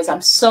stories.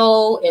 I'm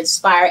so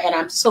inspired and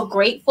I'm so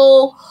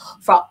grateful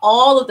for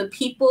all of the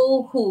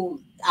people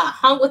who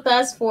hung with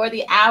us for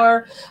the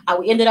hour.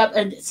 We ended up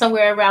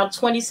somewhere around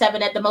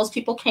 27 at the most.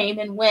 People came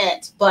and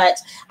went, but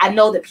I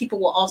know that people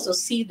will also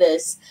see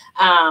this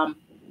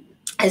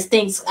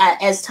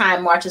as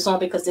time marches on,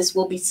 because this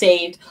will be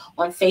saved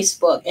on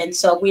Facebook. And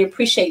so we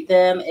appreciate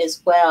them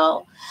as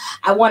well.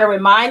 I want to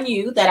remind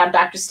you that I'm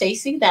Dr.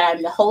 Stacey, that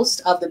I'm the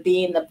host of the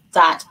Being the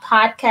Dot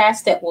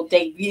podcast that will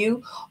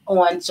debut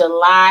on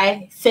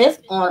July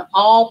 5th on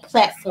all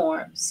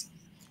platforms.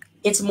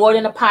 It's more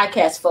than a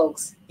podcast,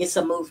 folks. It's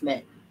a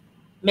movement.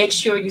 Make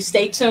sure you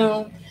stay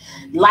tuned.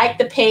 Like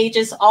the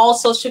pages, all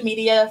social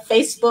media,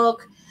 Facebook,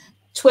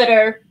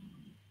 Twitter,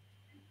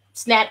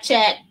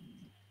 Snapchat,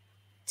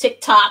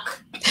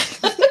 TikTok.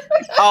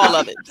 All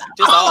of it.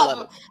 Just all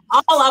of it.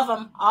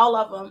 All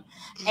of them.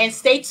 And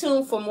stay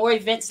tuned for more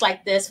events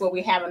like this where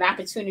we have an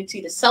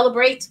opportunity to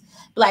celebrate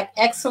Black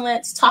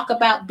excellence, talk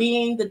about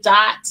being the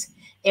dot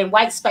in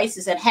white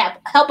spaces, and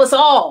help us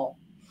all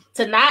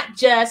to not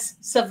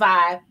just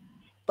survive,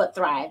 but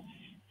thrive.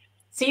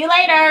 See you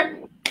later.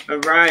 All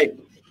right.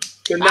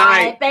 Good night.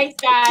 Right, thanks,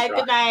 guys.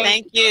 Good night.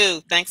 Thank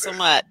you. Thanks so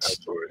much.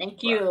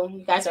 Thank you.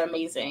 You guys are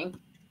amazing.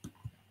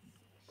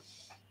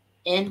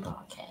 End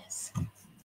podcast.